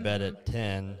 Like if you go to bed at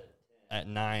 10, at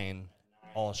 9,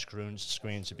 all screens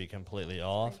should be completely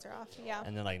off. Screens are off, yeah.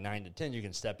 And then like 9 to 10, you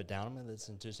can step it down. I'm going to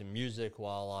listen to some music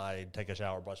while I take a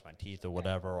shower, brush my teeth or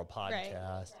whatever, or a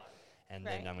podcast. And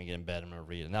then I'm going to get in bed, I'm going to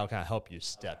read. And that'll kind of help you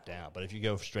step down. But if you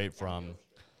go straight from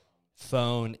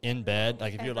phone in bed,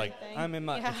 like if you're like,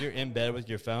 if you're in bed with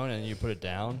your phone and you put it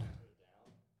down,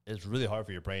 it's really hard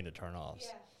for your brain to turn off.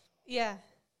 Yeah,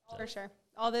 for sure.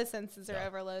 All those senses are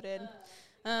overloaded.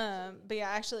 But yeah,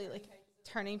 actually, like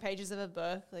turning pages of a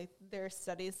book, like there are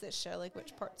studies that show like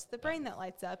which parts of the brain that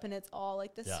lights up, and it's all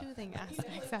like the soothing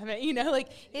aspects of it. You know, like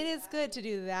it is good to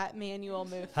do that manual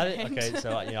movement. Okay,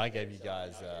 so I gave you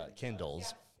guys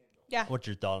Kindles. Yeah. What's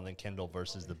your thought on the Kindle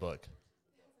versus the book?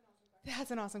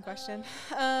 That's an awesome question.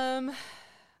 I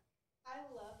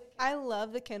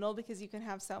love the Kindle because you can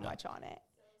have so much on it.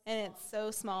 And it's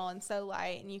so small and so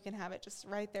light, and you can have it just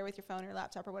right there with your phone or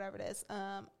laptop or whatever it is.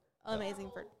 Amazing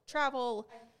for travel.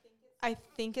 I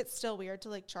think it's still weird to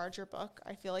like charge your book.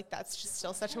 I feel like that's just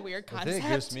still such a weird concept. The thing that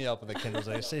gives me up with the Kindles,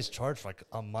 it stays charged for like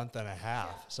a month and a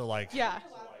half. So like,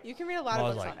 you can read a lot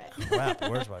of books on it. Crap,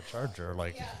 where's my charger?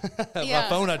 Like, my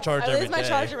phone I charge every day. I lose my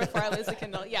charger before I lose the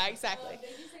Kindle. Yeah, exactly.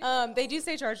 They do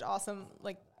say charged awesome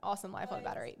life on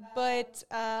battery, but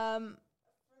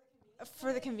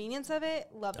for the convenience of it,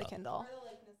 love the Kindle.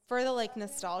 For the like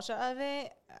nostalgia of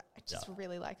it, I just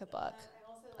really like a book.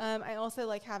 I also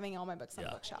like having all my books on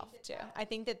the bookshelf too. I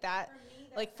think that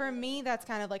like for me, that's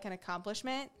kind of like an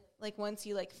accomplishment. Like once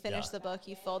you like finish the book,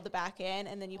 you fold the back in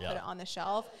and then you put it on the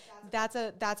shelf. That's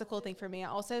a cool thing for me. I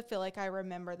also feel like I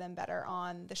remember them better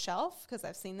on the shelf because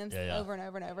I've seen them over and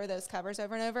over and over, those covers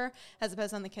over and over, as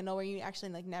opposed on the Kindle where you actually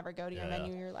like never go to your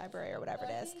menu, your library or whatever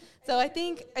it is. So I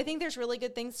think there's really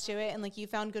good things to it, and like you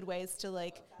found good ways to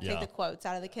like take the quotes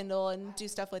out of the Kindle and do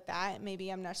stuff with that.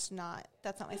 Maybe I'm just not.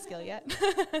 That's not my skill yet.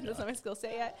 That's not my skill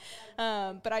set yet.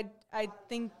 But I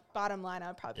think bottom line, I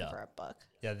would probably prefer a book.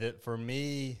 Yeah, for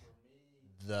me.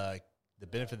 The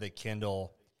benefit of the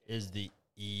Kindle is the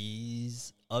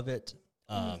ease of it.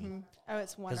 Oh,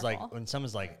 it's wonderful. Because like when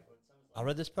someone's like, "I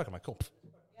read this book," I'm like, "Cool."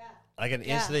 I can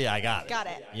instantly, I got it. Got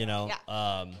it. You know,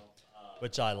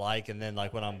 which I like. And then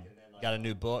like when I'm got a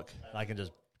new book, I can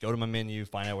just go to my menu,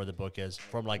 find out where the book is.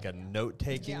 From like a note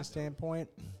taking standpoint,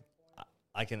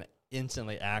 I can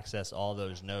instantly access all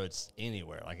those notes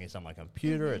anywhere. Like it's on my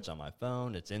computer, it's on my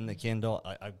phone, it's in the Kindle.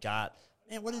 I've got.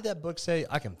 Man, what did that book say?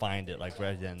 I can find it like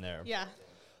right in there. Yeah.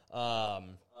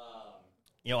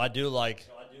 You know, I do like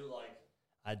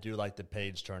the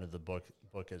page turn of the book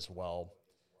as well.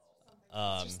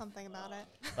 There's just something about it.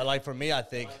 But like for me, I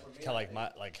think kind of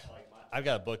like I've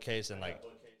got a bookcase, and like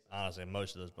honestly,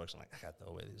 most of those books, I'm like, I got to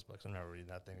throw away these books. I'm never reading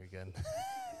that thing again.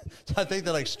 So I think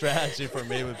the like strategy for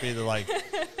me would be to like,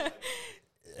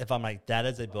 if I'm like, that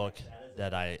is a book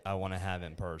that I want to have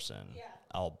in person,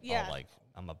 I'll like.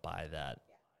 I'm gonna buy that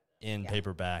in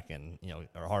paperback and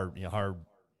or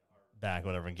hardback,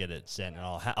 whatever, and get it sent, and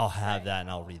I'll have that, and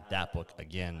I'll read that book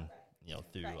again,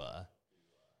 through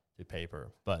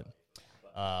paper. But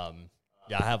I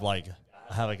have like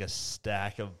a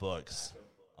stack of books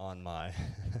on my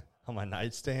on my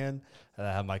nightstand, and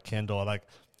I have my Kindle. And like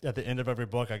at the end of every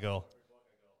book, I go,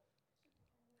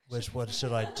 what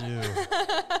should I do?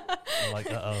 I'm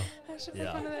like, I should pick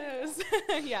one of those.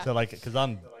 Yeah. So like, because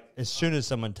as soon as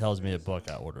someone tells me a book,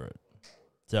 I order it.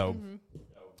 So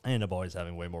I end up always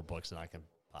having way more books than I can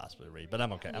possibly read, but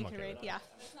I'm okay. I'm okay. Read, yeah.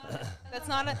 That's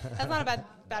not a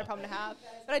bad problem to have.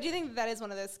 But I do think that is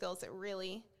one of those skills that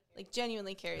really like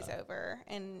genuinely carries over,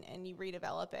 and you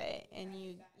redevelop it, and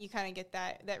you kind of get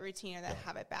that routine or that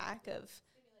habit back of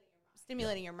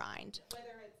stimulating your mind.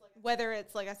 Whether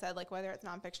it's like I said, like whether it's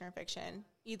nonfiction or fiction,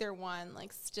 either one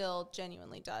like still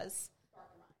genuinely does.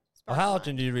 Well, how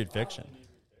often do you read fiction?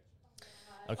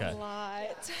 Okay. A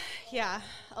lot. Yeah,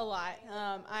 a lot.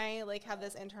 I like have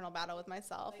this internal battle with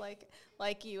myself, like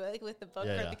you, like with the book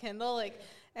or the Kindle. Like,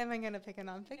 am I going to pick a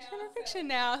nonfiction or fiction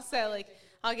now? So like,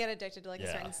 I'll get addicted to like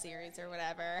a certain series or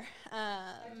whatever.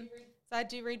 So I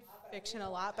do read fiction a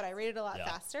lot, but I read it a lot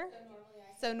faster.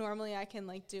 So normally I can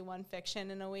like do one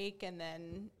fiction in a week and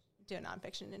then do a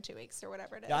nonfiction in 2 weeks or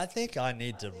whatever it is. Yeah, I think I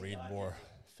need to read more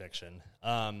fiction.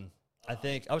 I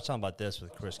think I was talking about this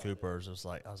with Chris Cooper. I was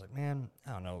like, man,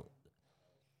 I don't know.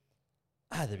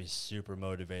 I had to be super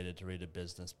motivated to read a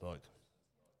business book,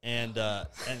 and I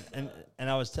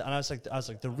was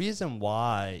like, the reason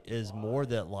why is more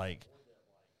that like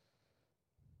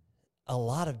a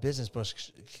lot of business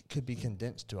books could be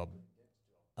condensed to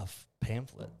a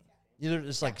pamphlet.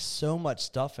 There's like so much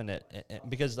stuff in it,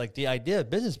 because like the idea of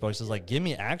business books is like, give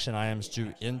me action items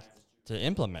to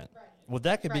implement. Well,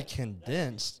 that could be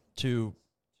condensed to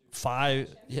a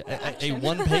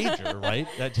one pager, right?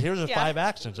 That here's the 5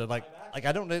 actions. And like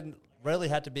I don't really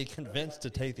have to be convinced to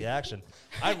take the action.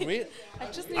 I'm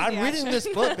reading this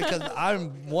book because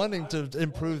I'm wanting to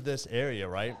improve this area,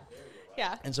 right?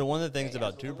 Yeah. And so one of the things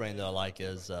about Two Brain that I like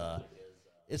is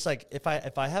it's like if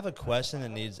I have a question that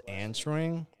needs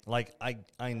answering, like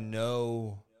I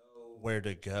know where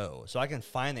to go, so I can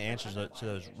find the answers to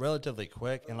those relatively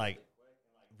quick. And like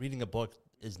reading a book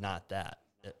is not that.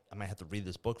 I might have to read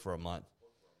this book for a month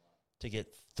to get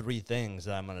 3 things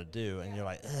that I'm going to do, and you're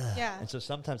like, ugh. Yeah. And so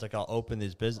sometimes like I'll open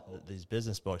these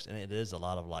business books, and it is a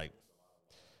lot of like,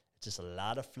 just a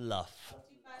lot of fluff.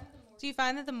 Do you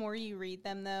find that the more you read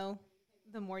them, though,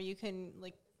 the more you can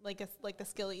like the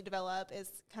skill that you develop is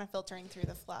kind of filtering through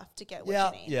the fluff to get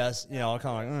what you need? Yes. I'll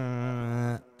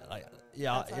kind of like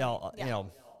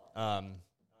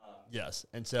yes.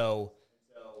 And so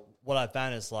what I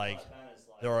found is like,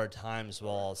 there are times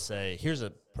where I'll say, here's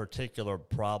a particular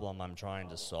problem I'm trying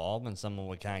to solve, and someone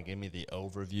would kind of give me the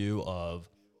overview of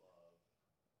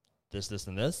this,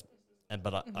 and this,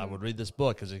 but I would read this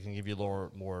book because it can give you a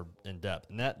little more in depth,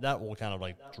 and that will kind of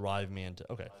like drive me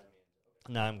into, okay,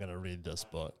 now I'm going to read this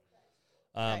book.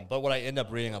 Right. But what I end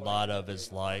up reading a lot of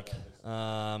is like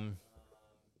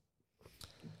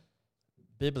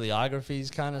bibliographies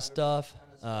kind of stuff,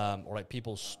 or like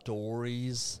people's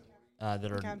stories.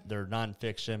 That are they're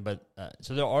nonfiction, but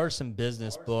so there are some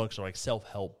business books or like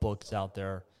self-help books out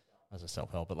there. As a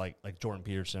self-help, but like Jordan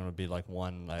Peterson would be like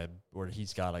one where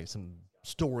he's got like some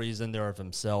stories in there of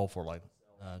himself, or like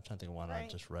I'm trying to think of one I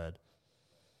just read.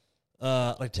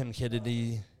 Like Tim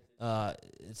Kennedy,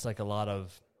 it's like a lot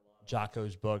of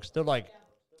Jocko's books. They're like,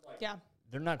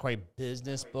 they're not quite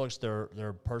business books.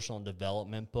 They're personal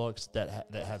development books that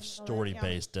have story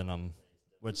based in them,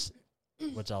 which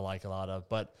I like a lot of,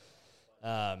 but.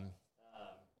 I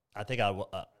think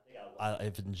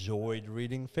I've enjoyed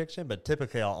reading fiction, but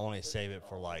typically I'll only save it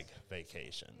for like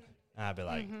vacation. And I'd be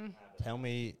like, tell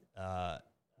me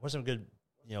what's some good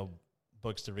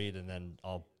books to read, and then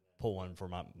I'll pull one for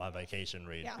my vacation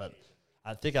read. Yeah. But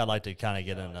I think I'd like to kind of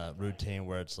get in a routine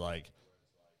where it's like,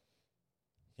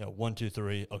 1, 2,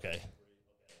 3, okay.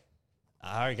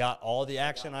 I already got all the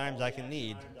action items I can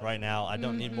need right now. I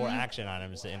don't need more action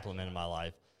items to implement in my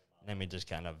life. Let me just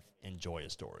kind of enjoy a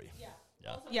story.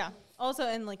 Yeah. Also,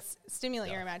 and like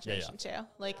stimulate your imagination too.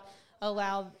 Like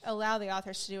allow the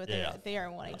authors to do what they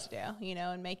are wanting to do,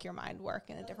 and make your mind work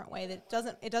in a different way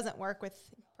that it doesn't work with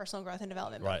personal growth and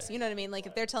development books. You know what I mean? Like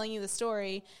if they're telling you the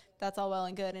story, that's all well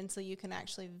and good until you can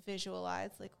actually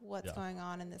visualize like what's going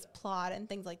on in this plot and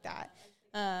things like that.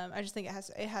 I just think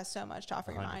it has so much to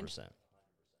offer your mind.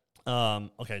 100%.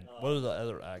 Okay, what are the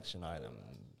other action items?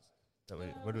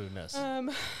 What did we miss?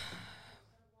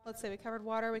 Let's say we covered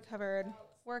water, we covered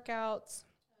workouts,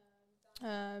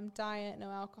 diet,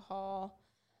 no alcohol,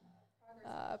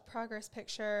 progress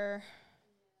picture,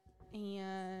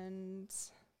 and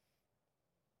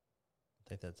I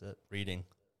think that's it. Reading.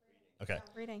 Okay.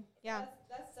 Reading. Yeah.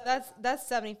 That's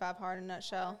 75 hard in a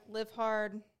nutshell. Live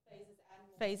hard.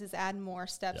 Phases add more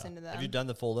steps into them. Have you done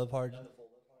the full live hard?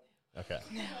 Okay.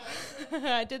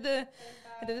 I did the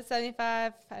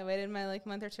 75. I waited my like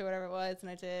month or two, whatever it was, and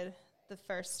I did the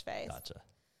first phase. Gotcha.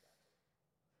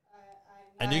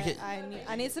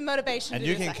 I need some motivation. And to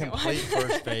you do can second complete one.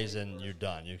 first phase and you're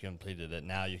done. You completed it.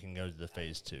 Now you can go to the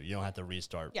phase 2. You don't have to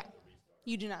restart. Yeah,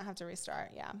 you do not have to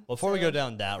restart. Yeah. Before we go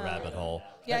down that rabbit hole.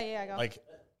 Go. Like,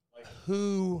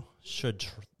 who should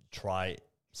try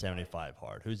 75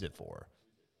 hard? Who's it for?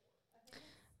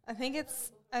 I think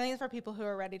it's for people who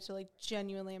are ready to like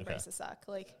genuinely embrace the suck.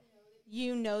 Like, that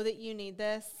you need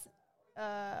this,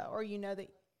 or that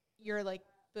you're like,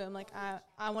 boom, like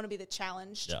I want to be the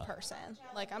challenged person.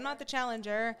 Like I'm not the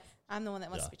challenger. I'm the one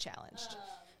that wants to be challenged.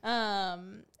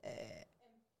 And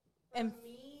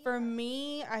for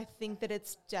me, I think that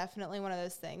it's definitely one of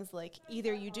those things. Like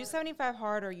either you do 75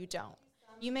 hard or you don't.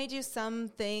 You may do some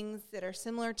things that are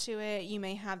similar to it. You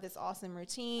may have this awesome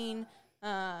routine.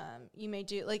 You may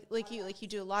do like you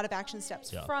do a lot of action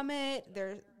steps from it.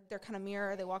 They're kind of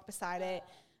mirror. They walk beside it.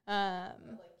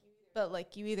 But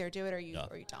like you either do it or you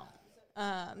don't.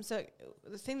 So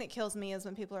the thing that kills me is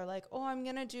when people are like, "Oh, I'm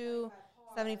gonna do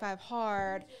 75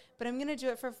 hard, but I'm gonna do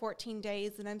it for 14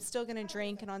 days, and I'm still gonna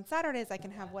drink. And on Saturdays I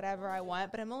can have whatever I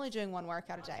want, but I'm only doing one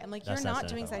workout a day." I'm like, "You're not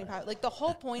doing 75. Like the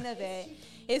whole point of it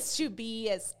is to be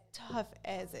as tough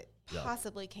as it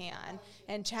possibly can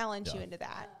and challenge you into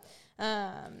that."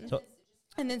 So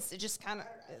And then just kind of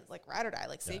like ride or die,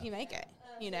 like see if you make it,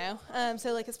 you know?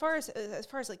 So like as far as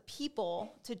like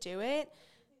people to do it,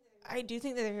 I do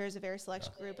think that there is a very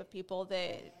select group of people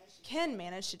that can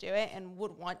manage to do it and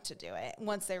would want to do it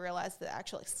once they realize the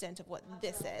actual extent of what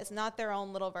this is, not their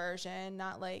own little version,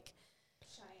 not like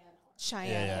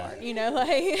Cheyenne hard, you know, like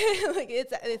like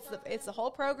it's the whole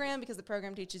program, because the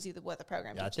program teaches you what the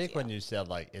program teaches you. I think when you said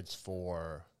like it's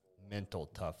for mental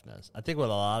toughness, I think what a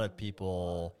lot of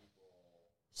people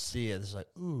see it, it's like,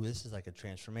 ooh, this is like a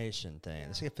transformation thing.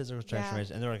 This is a physical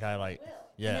transformation. And they're kind of like,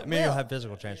 yeah, I mean, you'll have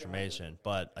physical transformation,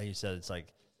 but like you said, it's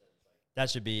like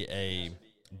that should be a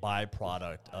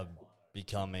byproduct of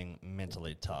becoming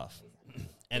mentally tough.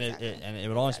 And it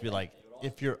would always be like,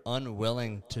 if you're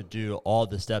unwilling to do all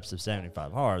the steps of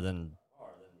 75 hard, then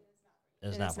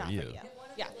it's not for you.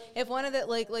 Yeah. If one of the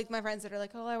like my friends that are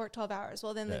like, oh, I work 12 hours,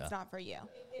 well, then it's not for you.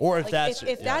 Or if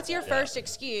like that's your first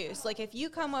excuse, like if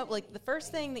you come up, like the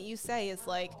first thing that you say is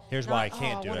like, here's why I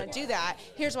can't do it. I want to do that.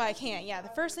 Here's why I can't. Yeah. The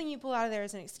first thing you pull out of there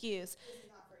is an excuse.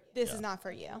 This is not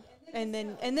for you. And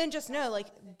then just know, like,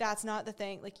 that's not the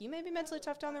thing. Like, you may be mentally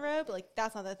tough down the road, but like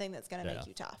that's not the thing that's going to make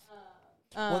you tough.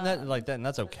 Well, and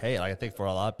that's okay. Like, I think for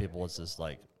a lot of people, it's just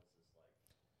like,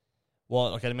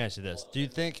 well, okay, let me ask you this. Do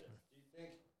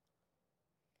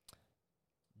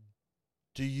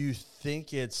you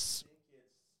think it's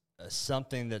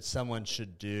something that someone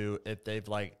should do if they've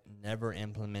like never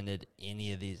implemented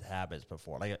any of these habits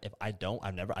before? Like, if I don't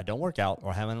work out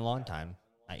or haven't in a long time.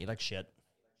 I eat like shit.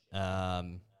 I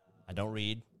don't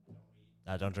read.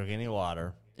 I don't drink any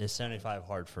water. Is 75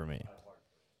 hard for me?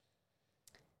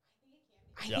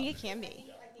 I think it can be.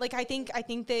 Like, I think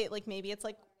that like maybe it's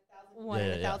like one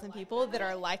in 1,000 people that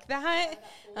are like that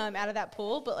out of that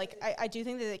pool. But like, I do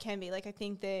think that it can be. Like, I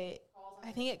think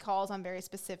it calls on very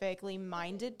specifically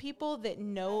minded people that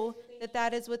know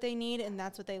that is what they need and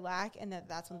that's what they lack, and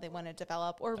that's what they want to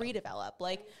develop or redevelop.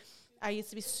 Like, I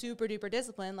used to be super duper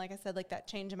disciplined. Like I said, like that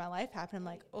change in my life happened. I'm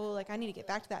like, oh, like I need to get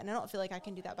back to that. And I don't feel like I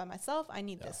can do that by myself. I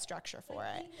need this structure for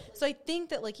it. So I think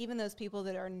that like even those people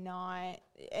that are not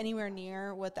anywhere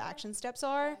near what the action steps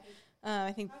are,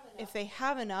 I think if they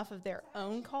have enough of their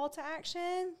own call to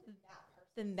action,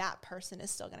 then that person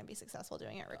is still going to be successful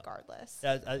doing it regardless.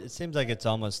 Yeah, it seems like it's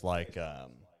almost like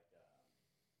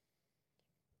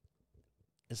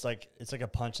it's like a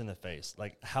punch in the face.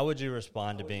 Like, how would you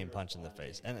respond to being punched in the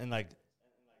face? And like,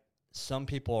 some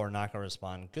people are not going to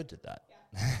respond good to that.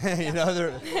 You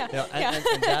know,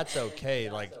 and that's okay.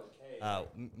 Like,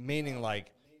 meaning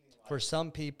like, for some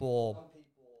people,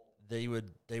 they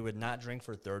would not drink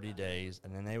for 30 days,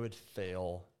 and then they would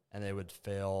fail, and they would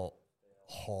fail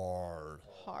hard.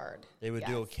 They would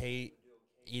do okay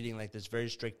eating like this very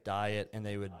strict diet, and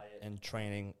they would and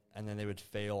training, and then they would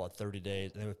fail at 30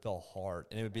 days, and they would fail hard,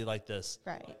 and it would be like this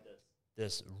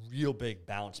this real big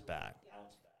bounce back.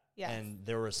 And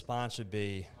their response would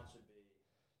be,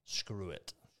 screw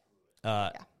it.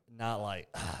 Not like,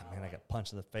 man, I got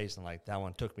punched in the face and like that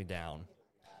one took me down.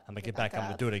 I'm gonna get back. I'm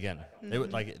gonna do it again. They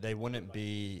would like they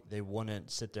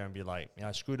wouldn't sit there and be like,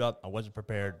 I screwed up. I wasn't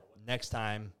prepared. Next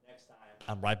time,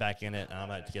 I'm right back in it, and I'm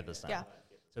gonna get this time.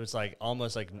 So it's like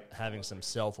almost like having some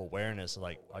self-awareness.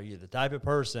 Like, are you the type of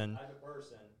person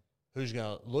who's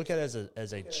gonna look at it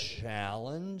as a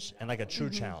challenge and like a true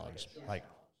challenge? Like,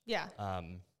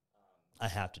 I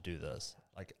have to do this.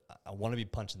 Like, I want to be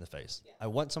punched in the face. I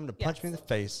want someone to punch me in the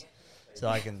face so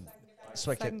I can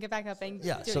get back up and do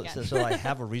it again. So I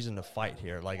have a reason to fight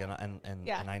here. Like,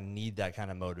 and I need that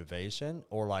kind of motivation.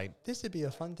 Or like, this would be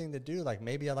a fun thing to do. Like,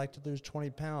 maybe I like to lose 20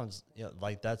 pounds. You know,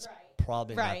 like that's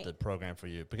probably not the program for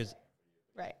you, because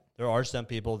there are some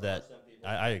people that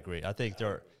I agree. I think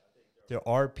there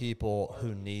are people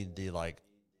who need the like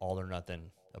all or nothing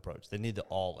approach. They need the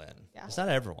all in. It's not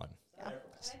everyone.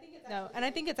 No, and I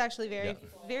think it's actually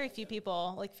very few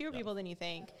people, like fewer people than you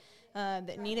think,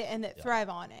 that need it and that thrive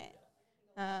on it.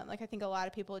 Like, I think a lot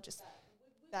of people just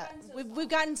that we've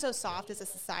gotten so soft as a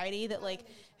society that like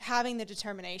having the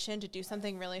determination to do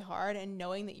something really hard and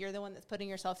knowing that you're the one that's putting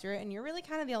yourself through it, and you're really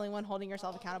kind of the only one holding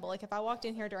yourself accountable. Like, if I walked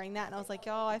in here during that and I was like,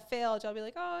 oh, I failed, y'all be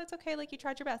like, oh, it's okay, like you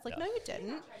tried your best. Like, no, you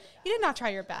didn't. You did not try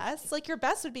your best. Like, your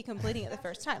best would be completing it the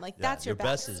first time. Like, that's your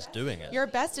best. Your best is doing it. Your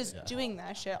best is doing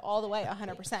that shit all the way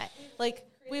 100%. Like,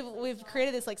 we've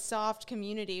created this like soft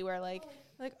community where like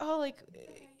oh, like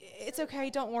it's okay,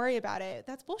 don't worry about it.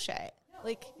 That's bullshit.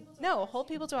 Like, no, hold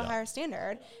people to a higher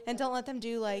standard and don't let them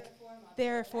do like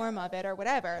their form of it or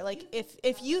whatever. Like,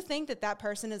 if you think that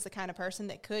person is the kind of person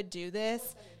that could do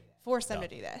this, force them to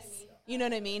do this. You know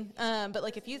what I mean? But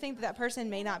like if you think that person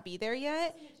may not be there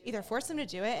yet, either force them to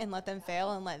do it and let them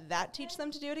fail and let that teach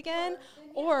them to do it again,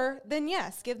 or then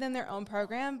yes, give them their own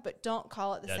program, but don't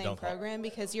call it the same program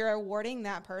because you're awarding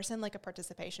that person like a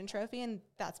participation trophy, and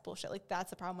that's bullshit. Like that's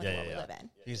the problem with the world we live in.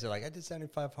 You said like I did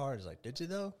 75 hard. It's like, did you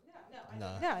though?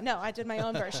 No, I did my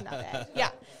own version of it.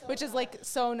 Yeah, which is like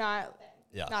so not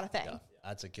a thing. Yeah.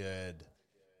 That's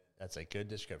a good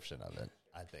description of it,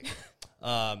 I think.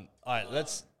 All right,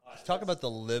 let's talk about the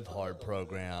Live Hard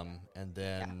program and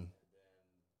then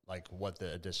like what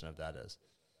the addition of that is.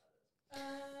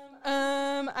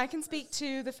 I can speak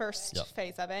to the first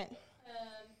phase of it.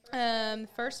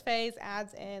 First phase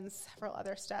adds in several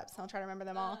other steps. I'll try to remember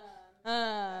them all.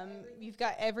 You've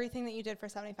got everything that you did for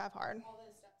 75 hard.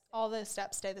 All those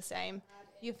steps stay the same.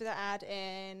 You have to add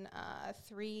in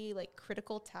 3 like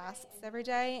critical tasks every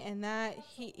day, and that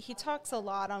he talks a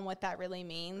lot on what that really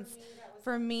means.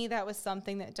 For me, that was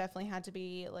something that definitely had to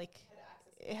be like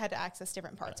it had to access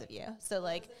different parts of you. So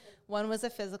like one was a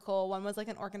physical, one was like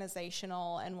an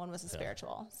organizational, and one was a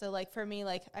spiritual. So like for me,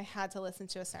 like I had to listen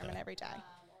to a sermon every day,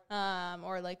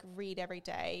 or like read every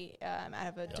day out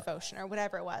of a devotion or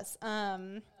whatever it was.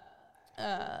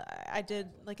 I did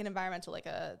like an environmental, like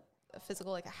a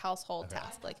physical, like a household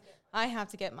task. Like I have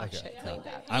to get my shit cleaned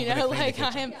up. You know, like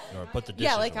I am. Or put the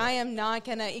dishes like away. I am not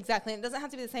gonna exactly. It doesn't have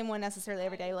to be the same one necessarily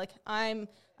every day. Like I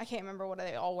can't remember what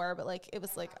they all were, but like it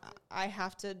was like I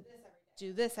have to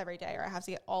do this every day, or I have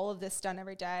to get all of this done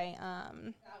every day.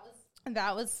 And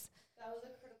that was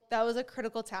a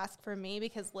critical task for me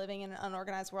because living in an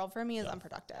unorganized world for me is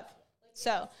unproductive.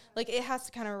 So like it has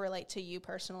to kind of relate to you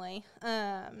personally.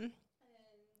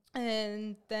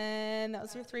 And then that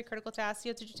was your 3 critical tasks. You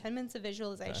had to do 10 minutes of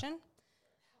visualization.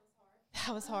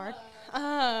 That was hard.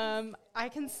 I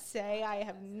can say I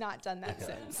have not done that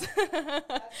since.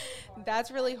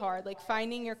 That's really hard. Like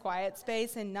finding your quiet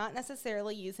space and not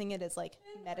necessarily using it as like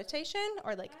meditation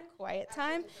or like quiet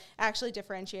time, actually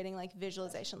differentiating like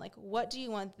visualization. Like what do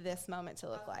you want this moment to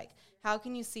look like? How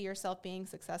can you see yourself being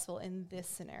successful in this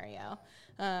scenario?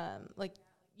 Like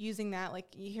using that, like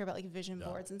you hear about like vision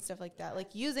boards and stuff like that.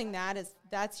 Like using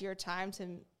that's your time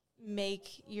to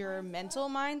make your mental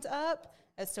mind up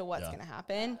as to what's going to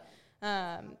happen.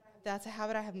 That's a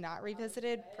habit I have not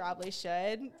revisited. Probably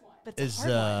should. But it's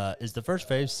is the first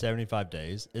phase 75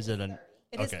 days? Is it an?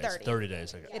 It is 30. It's 30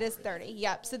 days. Okay. It is 30.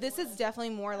 Yep. So this is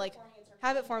definitely more like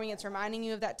habit forming. It's reminding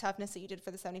you of that toughness that you did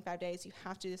for the 75 days. You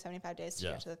have to do the 75 days to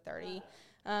get to the 30.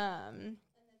 And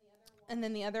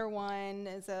then the other one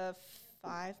is a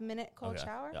 5-minute cold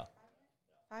shower. Yeah.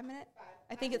 5 minute?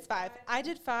 I think it's 5. I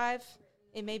did 5.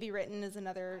 It may be written as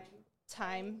another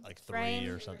time like 3 frame,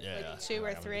 or something. Yeah, like 2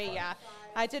 or 3. Yeah.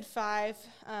 I did 5.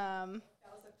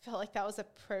 Felt like that was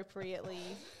appropriately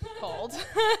cold.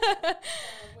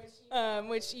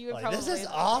 Which you would like, probably this is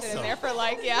awesome. sit in there for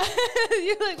like,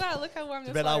 you're like, wow, look how warm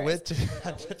this water is.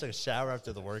 I took a shower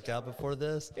after the workout before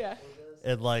this. Yeah.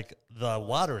 And like the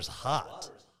water is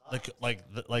hot.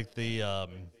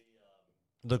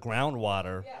 The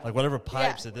groundwater, like whatever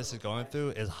pipes that this is going through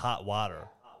is hot water.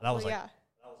 And I was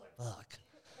fuck.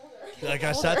 Like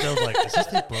I sat there, I was like, is this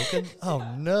thing broken? Oh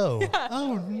no. Yeah.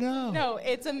 Oh no. No,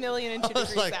 it's 1,002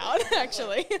 degrees out,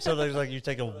 actually. So there's like you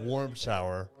take a warm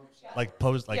shower, like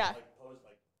post like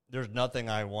there's nothing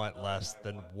I want less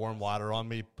than warm water on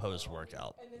me post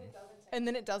workout. And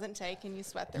then it doesn't take and you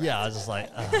sweat the rest. Yeah, I was just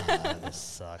like, this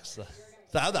sucks.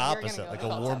 The opposite, like a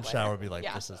warm shower would be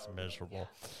like, this is miserable.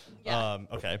 Yeah.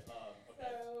 Okay.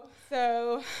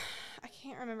 So I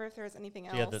can't remember if there was anything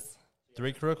else. Yeah, the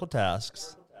 3 critical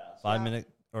tasks, 5-minute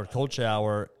or cold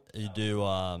shower. You do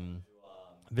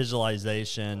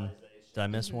visualization. Did I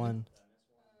miss one?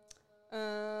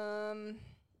 No,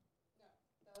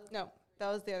 that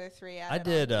was the other 3. I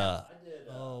did.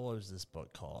 What was this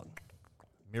book called?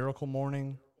 Miracle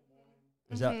Morning.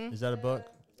 Is that a book?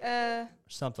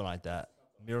 Something like that.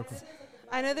 Miracle.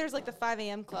 I know there's like the 5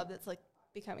 a.m. club that's like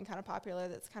becoming kind of popular.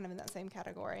 That's kind of in that same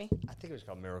category. I think it was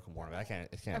called Miracle Morning. I can't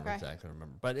exactly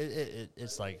remember, but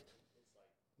it's like,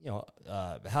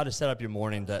 how to set up your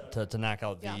morning to knock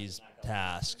out these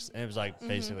tasks. And it was like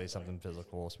basically something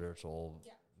physical, spiritual,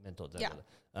 mental.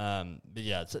 But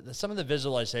yeah, some of the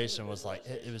visualization was like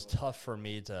it was tough for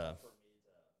me to.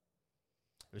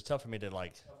 It was tough for me to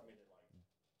like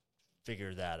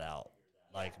figure that out.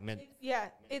 Like,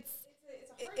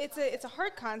 it's a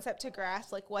hard concept to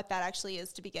grasp, like what that actually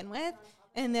is to begin with.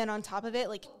 And then on top of it,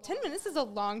 like 10 minutes is a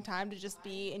long time to just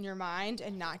be in your mind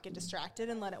and not get distracted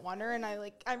and let it wander. And I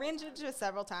ran into it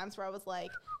several times where I was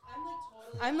like,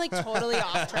 I'm like totally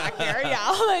off track here.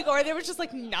 Yeah. Like, or there was just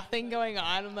like nothing going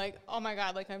on. I'm like, oh my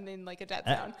God, like I'm in like a dead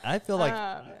zone. I feel like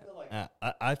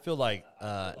I feel like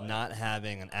not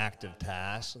having an active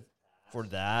task for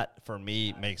that for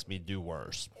me makes me do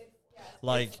worse.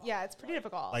 Like it's pretty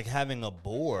difficult. like having a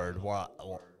board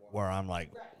where I'm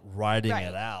like writing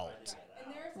it out.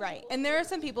 Right. And there are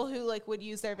some people who like would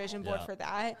use their vision board Yeah. for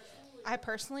that. I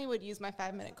personally would use my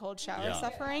 5-minute cold shower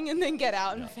suffering and then get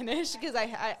out and finish because I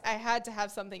had to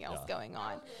have something else going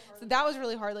on. So that was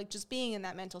really hard, like just being in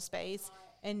that mental space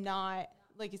and not,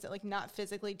 like you said, like not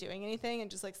physically doing anything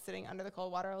and just like sitting under the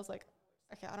cold water. I was like,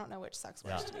 okay, I don't know which sucks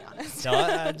worse, to be honest. No,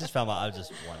 I just found I was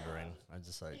just wondering. I was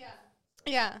just like,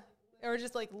 Yeah. Or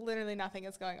just like literally nothing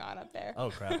is going on up there.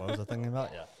 oh crap, what was I thinking about?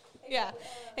 Yeah. Yeah,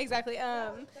 exactly.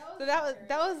 So that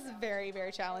was a very,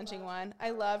 very challenging one. I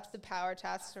loved the power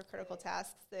tasks or critical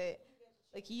tasks that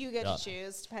like you get to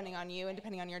choose depending on you and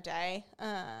depending on your day.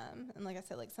 And like I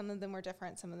said, like some of them were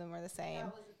different, some of them were the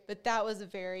same. But that was a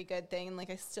very good thing. And like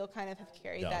I still kind of have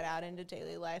carried that out into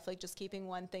daily life, like just keeping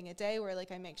one thing a day where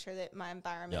like I make sure that my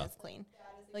environment is clean.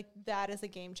 Like that is a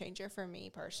game changer for me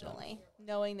personally,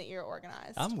 knowing that you're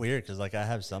organized. I'm weird because like I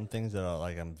have some things that are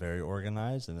like I'm very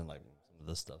organized, and then like some of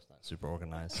this stuff's not super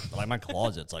organized. But, like my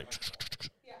closet's like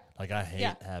like I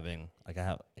hate having like I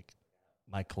have like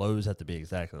my clothes have to be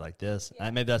exactly like this.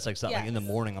 And maybe that's like something like in the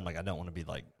morning. I'm like I don't want to be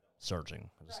like searching.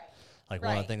 Like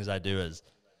one of the things I do is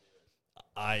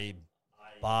I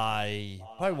buy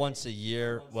probably once a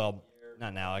year. Well,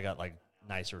 not now. I got like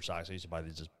nicer socks. I used to buy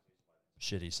these just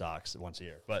shitty socks once a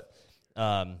year, but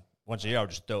once a year I'll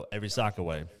just throw every sock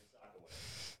away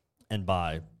and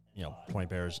buy 20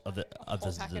 pairs of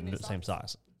the same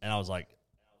socks. And I was like,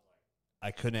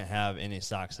 I couldn't have any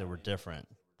socks that were different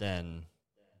than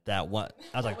that one.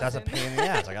 I was like, that's a pain in the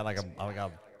ass. I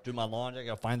gotta do my laundry. I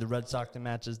gotta find the red sock that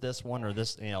matches this one or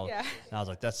this. And I was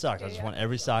like, that sucks. I just want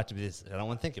every sock to be this. I don't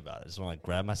want to think about it. I just want to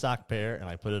grab my sock pair and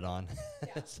I put it on.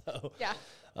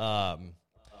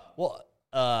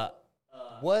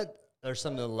 What are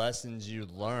some of the lessons you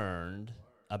learned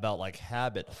about like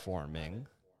habit forming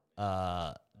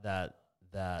that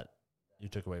you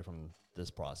took away from this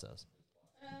process?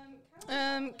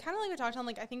 Kind of like we talked on,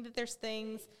 like I think that there's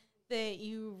things that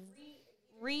you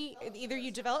either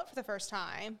you develop for the first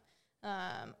time,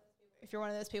 if you're one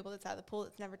of those people that's out of the pool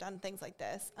that's never done things like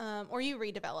this, or you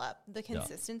redevelop the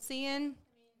consistency in.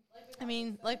 I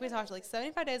mean, like we talked, like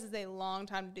 75 days is a long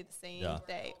time to do the same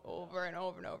day over and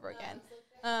over and over again.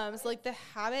 So like the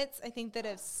habits I think that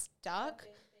have stuck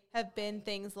have been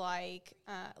things like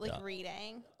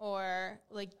reading or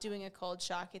like doing a cold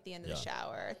shock at the end of the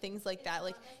shower, things like that.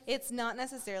 Like it's not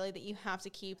necessarily that you have to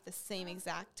keep the same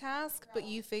exact task, but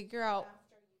you figure out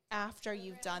after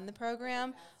you've done the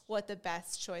program what the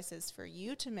best choice is for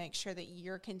you to make sure that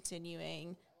you're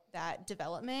continuing that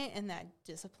development and that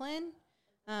discipline.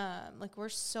 Like we're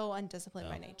so undisciplined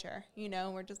by nature,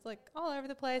 we're just like all over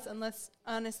the place unless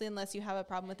you have a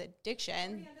problem with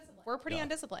addiction, we're pretty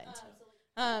undisciplined.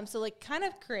 So like kind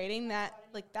of creating that,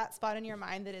 like that spot in your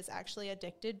mind that is actually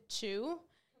addicted to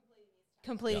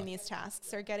completing these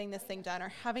tasks or getting this thing done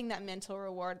or having that mental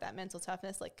reward, that mental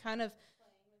toughness, like kind of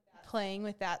playing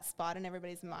with that spot in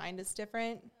everybody's mind is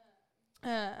different.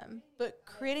 But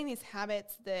creating these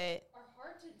habits that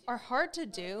are hard to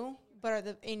do, but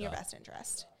are in your best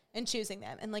interest and choosing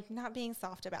them and like not being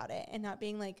soft about it and not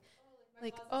being like,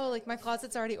 oh, like my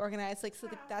closet's already organized. Like, so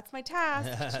that's my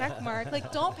task, check mark.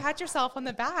 Like, don't pat yourself on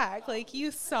the back. Like, you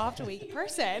soft, weak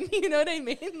person. You know what I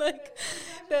mean? Like,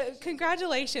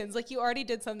 congratulations. Like, you already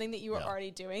did something that you were already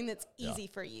doing that's easy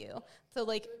for you. So,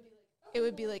 like, it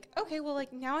would be like, okay, well,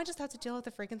 like, now I just have to deal with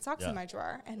the freaking socks in my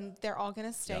drawer, and they're all going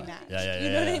to stay matched. You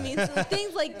know what I mean? So,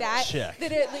 things like that. Check.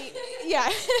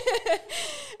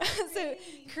 So,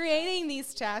 creating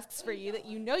these tasks for you that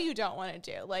you know you don't want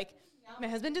to do. Like, my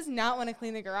husband does not want to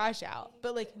clean the garage out,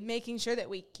 but like making sure that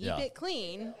we keep it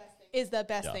clean is the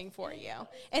best thing for you.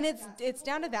 And it's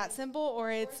down to that simple, or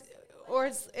it's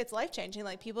life changing.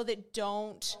 Like people that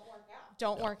don't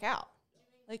work out,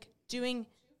 like doing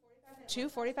 2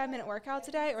 45-minute workouts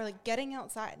a day, or like getting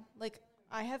outside. Like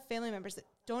I have family members that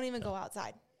don't even go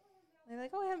outside. They're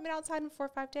like, oh, I haven't been outside in 4 or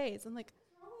 5 days. I'm like,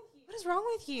 what is wrong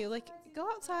with you? Like go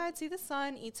outside, see the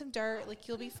sun, eat some dirt. Like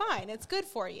you'll be fine. It's good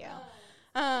for you.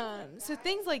 So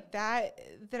things like that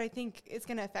I think is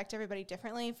going to affect everybody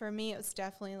differently. For me, it was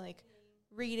definitely like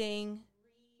reading,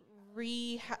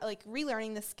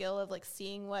 relearning the skill of like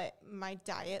seeing what my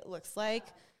diet looks like,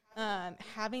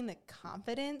 having the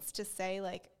confidence to say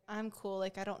like, I'm cool.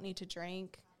 Like I don't need to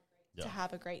drink to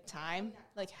have a great time.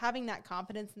 Like having that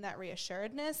confidence and that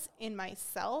reassuredness in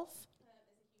myself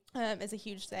is a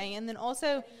huge thing. And then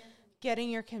also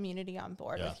getting your community on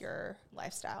board Yeah. with your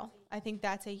lifestyle. I think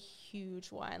that's a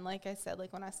huge one. Like I said,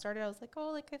 like when I started, I was like,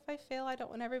 oh, like if I fail, I don't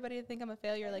want everybody to think I'm a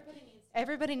failure. Like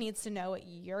everybody needs to know what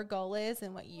your goal is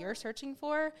and what you're searching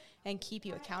for and keep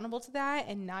you accountable to that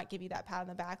and not give you that pat on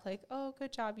the back like, oh,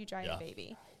 good job, you giant Yeah.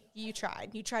 baby. You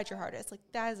tried your hardest. Like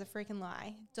that is a freaking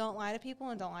lie. Don't lie to people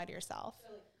and don't lie to yourself.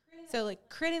 So like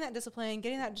creating that discipline,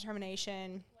 getting that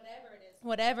determination,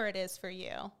 whatever it is for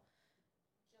you,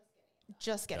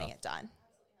 just getting Yeah. it done.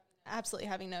 Absolutely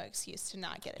having no excuse to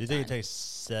not get it Do you done. think it takes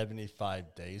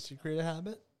 75 days to create a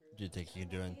habit? Do you think you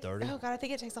can do it in 30? Oh God, I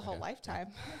think it takes a whole lifetime.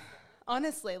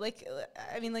 Honestly, like,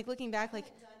 I mean, like looking back, like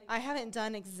I haven't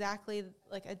done exactly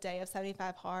like a day of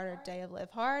 75 hard or a day of live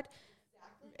hard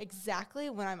exactly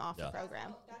when I'm off Yeah. the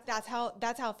program. That's how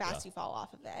fast Yeah. you fall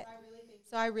off of it.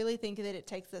 So I really think that it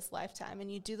takes this lifetime,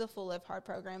 and you do the full live hard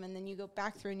program, and then you go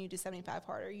back through and you do 75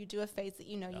 hard, or you do a phase that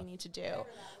you know you need to do,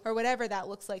 or whatever that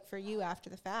looks like for you after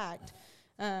the fact.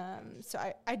 So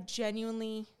I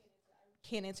genuinely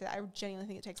can't answer that. I genuinely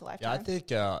think it takes a Yeah, lifetime. I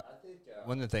think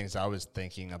one of the things I was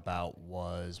thinking about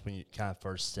was when you kind of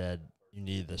first said you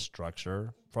need the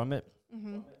structure from it,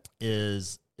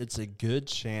 is it's a good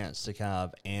chance to kind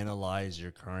of analyze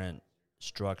your current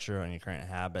structure and your current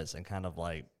habits and kind of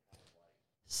like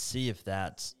see if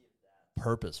that's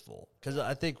purposeful. Because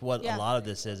I think what Yeah. a lot of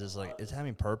this is like it's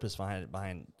having purpose behind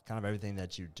kind of everything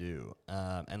that you do.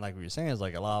 And like what you're saying is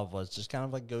like a lot of us just kind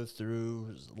of like go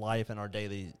through life and our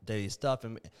daily stuff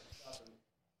and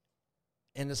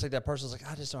it's like that person's like,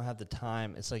 I just don't have the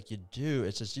time. It's like you do.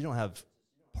 It's just you don't have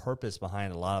purpose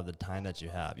behind a lot of the time that you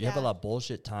have. You have a Yeah. lot of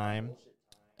bullshit time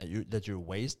that you're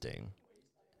wasting.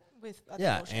 With other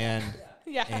Yeah, bullshit. and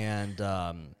Yeah. and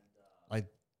like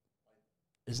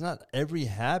it's not every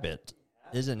habit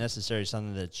isn't necessarily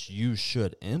something that you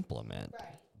should implement.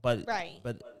 But Right.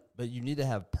 but you need to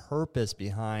have purpose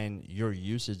behind your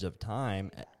usage of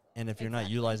time, and if you're not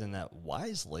utilizing that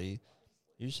wisely,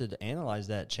 you should analyze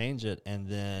that, change it, and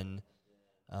then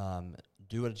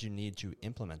do what you need to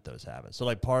implement those habits. So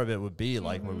like part of it would be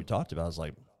like what we talked about is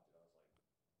like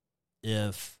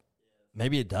if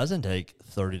maybe it doesn't take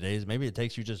 30 days, maybe it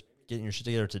takes you just getting your shit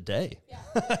together today.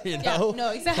 You Yeah, know?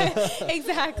 no,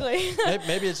 exactly.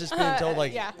 Maybe it's just being told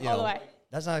like, yeah, you all the know, way.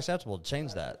 that's not acceptable.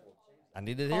 Change that. I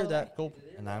needed to All hear the that. way. Cool.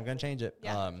 And now I'm going to change it.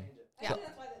 Yeah. Yeah.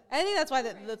 I think that's why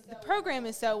the program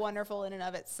is so wonderful in and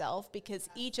of itself, because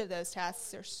each of those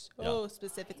tasks are so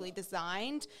specifically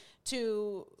designed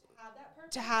to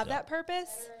have that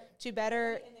purpose, to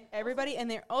better everybody. And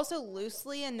they're also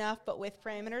loosely enough, but with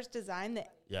parameters designed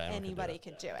that Yeah, anyone can do anybody it.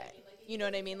 could do it. You know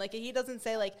what I mean? Like he doesn't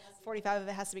say like 45 of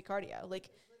it has to be cardio. Like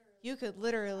you could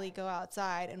literally go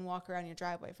outside and walk around your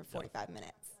driveway for 45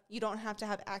 minutes. You don't have to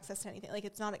have access to anything. Like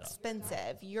it's not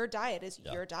expensive. Your diet is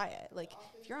your diet. Like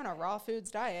if you're on a raw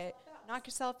foods diet, knock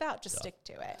yourself out. Just stick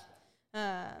to it.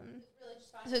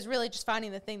 So it's really just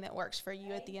finding the thing that works for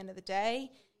you at the end of the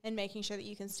day and making sure that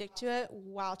you can stick to it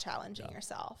while challenging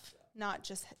yourself, not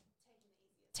just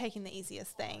taking the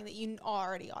easiest thing that you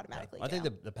already automatically do. I think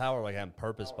the power of like having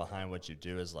purpose behind what you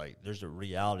do is like there's a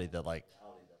reality that like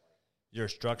your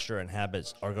structure and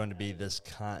habits are going to be this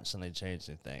constantly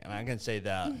changing thing. And I can say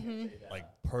that like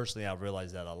personally I've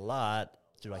realized that a lot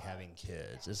through like having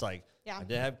kids. It's like I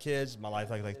did have kids, my life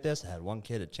like this. I had one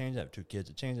kid, it changed. I have two kids,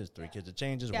 it changes. Three kids, it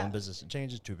changes. One business, it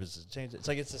changes. Two businesses, it changes. It's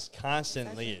like it's just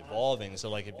constantly evolving. So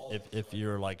like if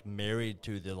you're like married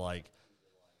to the like,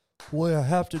 boy, I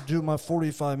have to do my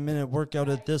 45-minute workout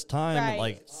at this time. Right.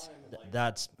 Like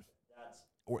that's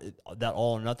that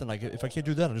all or nothing. Like if I can't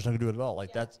do that, I'm just not gonna do it at all.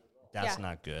 Like that's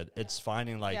not good. It's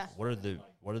finding like what are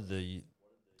the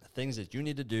things that you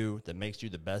need to do that makes you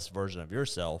the best version of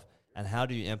yourself, and how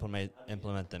do you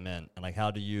implement them in, and like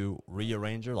how do you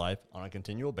rearrange your life on a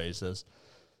continual basis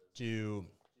to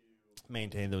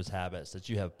maintain those habits that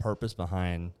you have purpose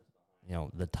behind, you know,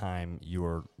 the time you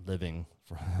are living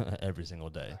for every single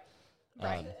day.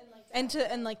 Right. And to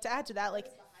add to that, like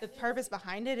the purpose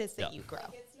behind it is that you grow.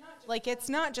 Like it's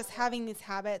not just having these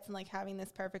habits and like having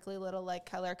this perfectly little like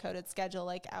color coded schedule,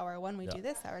 like hour one we do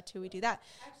this, hour two we do that,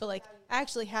 but like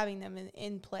actually having them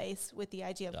in place with the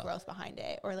idea of growth behind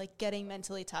it, or like getting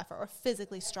mentally tougher or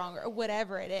physically stronger or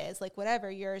whatever it is, like whatever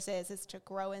yours is to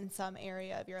grow in some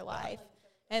area of your life.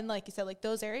 And like you said, like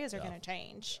those areas are going to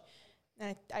change.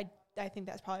 And I think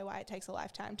that's probably why it takes a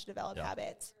lifetime to develop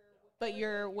habits. But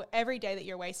every day that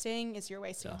you're wasting is you're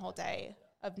wasting a whole day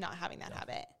of not having that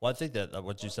habit. Well, I think that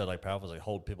what you said, like powerful, is like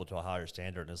hold people to a higher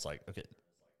standard. And it's like, okay,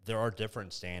 there are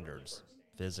different standards,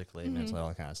 physically, mentally, all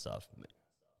that kind of stuff.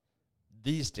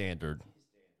 The standard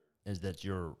is that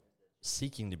you're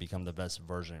seeking to become the best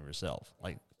version of yourself.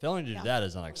 Like failing to do that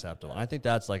is unacceptable. And I think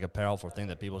that's like a powerful thing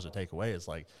that people should take away. Is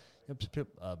like, we kind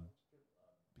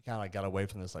of like got away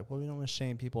from this. Like, well, we don't want to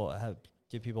shame people,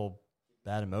 give people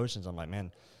bad emotions. I'm like,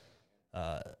 man,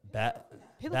 bad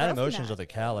emotions are the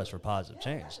catalyst for positive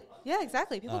change. Yeah,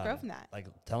 exactly. People grow from that. Like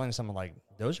telling someone like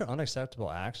those are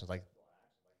unacceptable actions.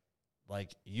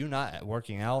 Like you not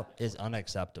working out is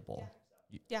unacceptable.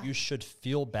 You should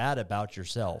feel bad about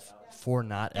yourself for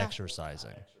not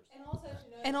exercising.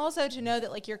 And also to know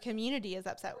that like your community is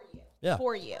upset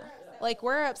for you. Like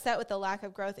we're upset with the lack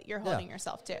of growth that you're holding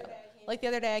yourself to. Like the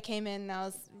other day I came in and I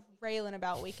was railing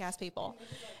about weak ass people,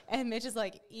 and Mitch is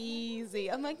like,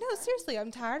 easy. I'm like, no, seriously,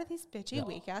 I'm tired of these bitchy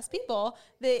weak ass people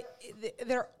that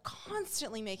they're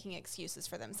constantly making excuses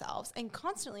for themselves and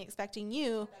constantly expecting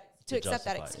you to accept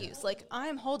that excuse. Like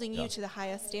I'm holding you to the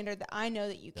highest standard that I know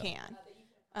that you can.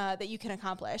 That you can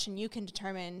accomplish and you can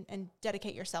determine and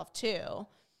dedicate yourself to. Yeah,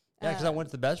 because I want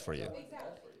the best for you.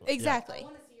 Exactly.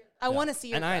 I want to see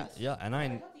your growth.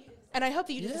 And I hope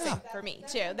that you do the same for me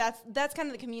too. That's kind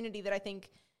of the community that I think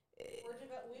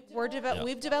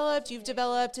we've developed, you've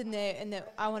developed, and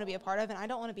that I want to be a part of, and I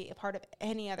don't want to be a part of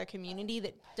any other community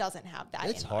that doesn't have that.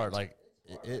 It's hard. Like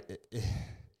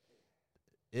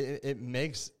it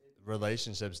makes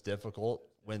relationships difficult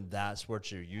when that's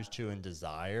what you're used to and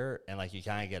desire, and like you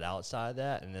kind of get outside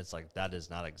that, and it's like that does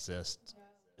not exist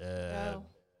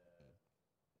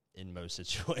in most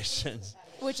situations,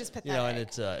 which is pathetic. You know, and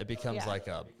it's it becomes like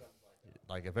a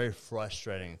very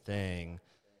frustrating thing.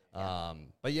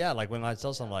 But yeah, like when I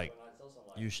tell someone like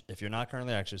if you're not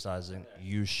currently exercising,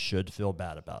 you should feel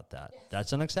bad about that.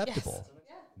 That's unacceptable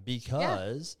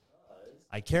because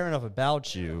I care enough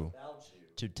about you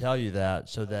to tell you that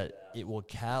so that it will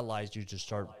catalyze you to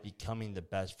start becoming the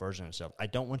best version of yourself. I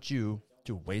don't want you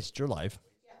to waste your life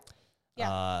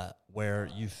where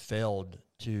you failed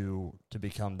to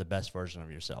become the best version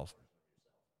of yourself.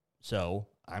 So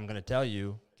I'm going to tell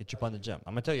you, get you up on the gym.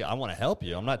 I'm going to tell you, I want to help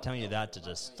you. I'm not telling you that to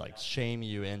just like shame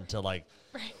you into like,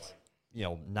 you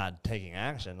know, not taking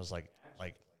action. It's like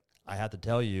I have to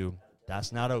tell you,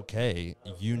 that's not okay.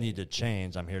 You need to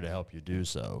change. I'm here to help you do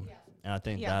so. And I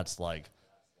think that's like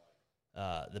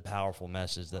the powerful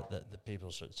message that the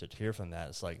people should hear from that.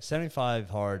 It's like 75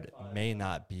 hard may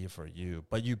not be for you,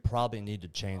 but you probably need to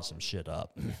change some shit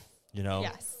up, you know?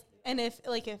 Yes. And if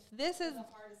this is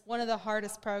one of the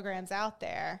hardest programs out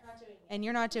there and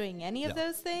you're not doing any of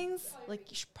those things, like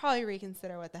you should probably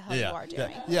reconsider what the hell you are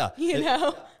doing. You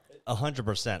know?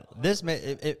 100%. This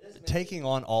taking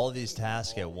on all of these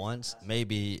tasks at once may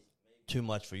be too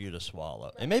much for you to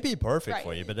swallow. It may be perfect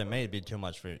for you, but it may be too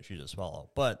much for you to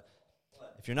swallow. But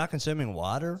if you're not consuming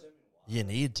water, you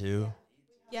need to.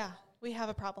 Yeah, we have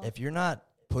a problem. If you're not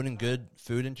putting good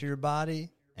food into your body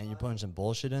and you're putting some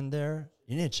bullshit in there,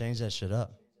 you need to change that shit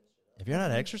up. If you're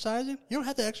not exercising, you don't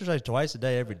have to exercise twice a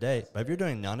day every day. But if you're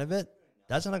doing none of it,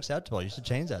 that's unacceptable. You should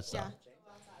change that stuff. Yeah.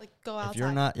 Like go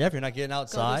outside. If you're not getting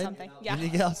outside, go do something. Yeah. you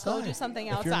need to get outside. Go do something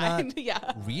if outside. You're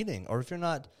not reading, or if you're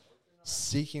not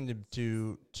seeking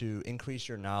to increase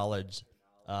your knowledge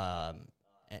and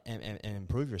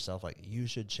improve yourself, like you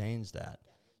should change that.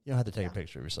 You don't have to take a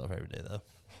picture of yourself every day, though.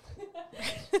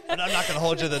 And I'm not going to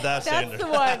hold you to that standard.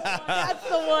 That's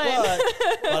the one.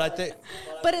 But I think.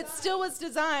 But it still was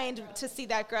designed to see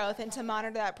that growth and to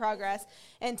monitor that progress,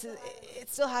 and it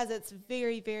still has its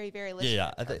very, very, very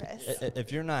legitimate purpose.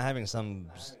 If you're not having some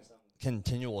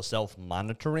continual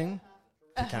self-monitoring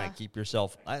to kind of keep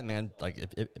yourself,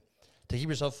 to keep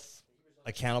yourself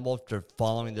accountable to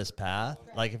following this path,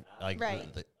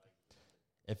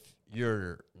 if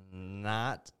you're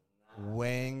not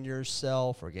weighing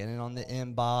yourself or getting on the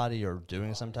InBody or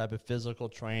doing some type of physical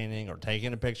training or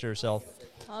taking a picture of yourself,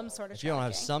 if you don't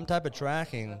have some type of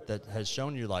tracking that has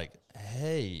shown you like,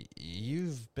 hey,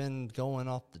 you've been going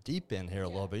off the deep end here a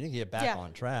little bit, you can get back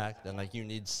on track, then like you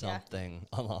need something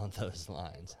along those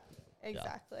lines.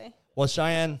 Exactly. Yeah. Well,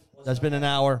 Cheyenne, that's been an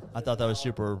hour. I thought that was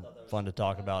super fun to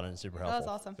talk about and super helpful. That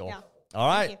was awesome. Cool. Yeah. All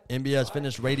right. NBS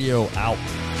Fitness Radio out.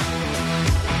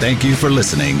 Thank you for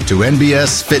listening to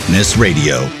NBS Fitness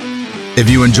Radio. If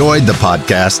you enjoyed the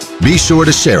podcast, be sure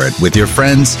to share it with your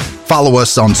friends, follow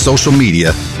us on social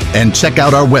media, and check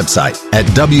out our website at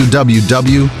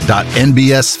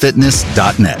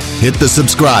www.nbsfitness.net. Hit the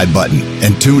subscribe button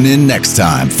and tune in next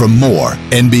time for more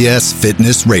NBS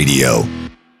Fitness Radio.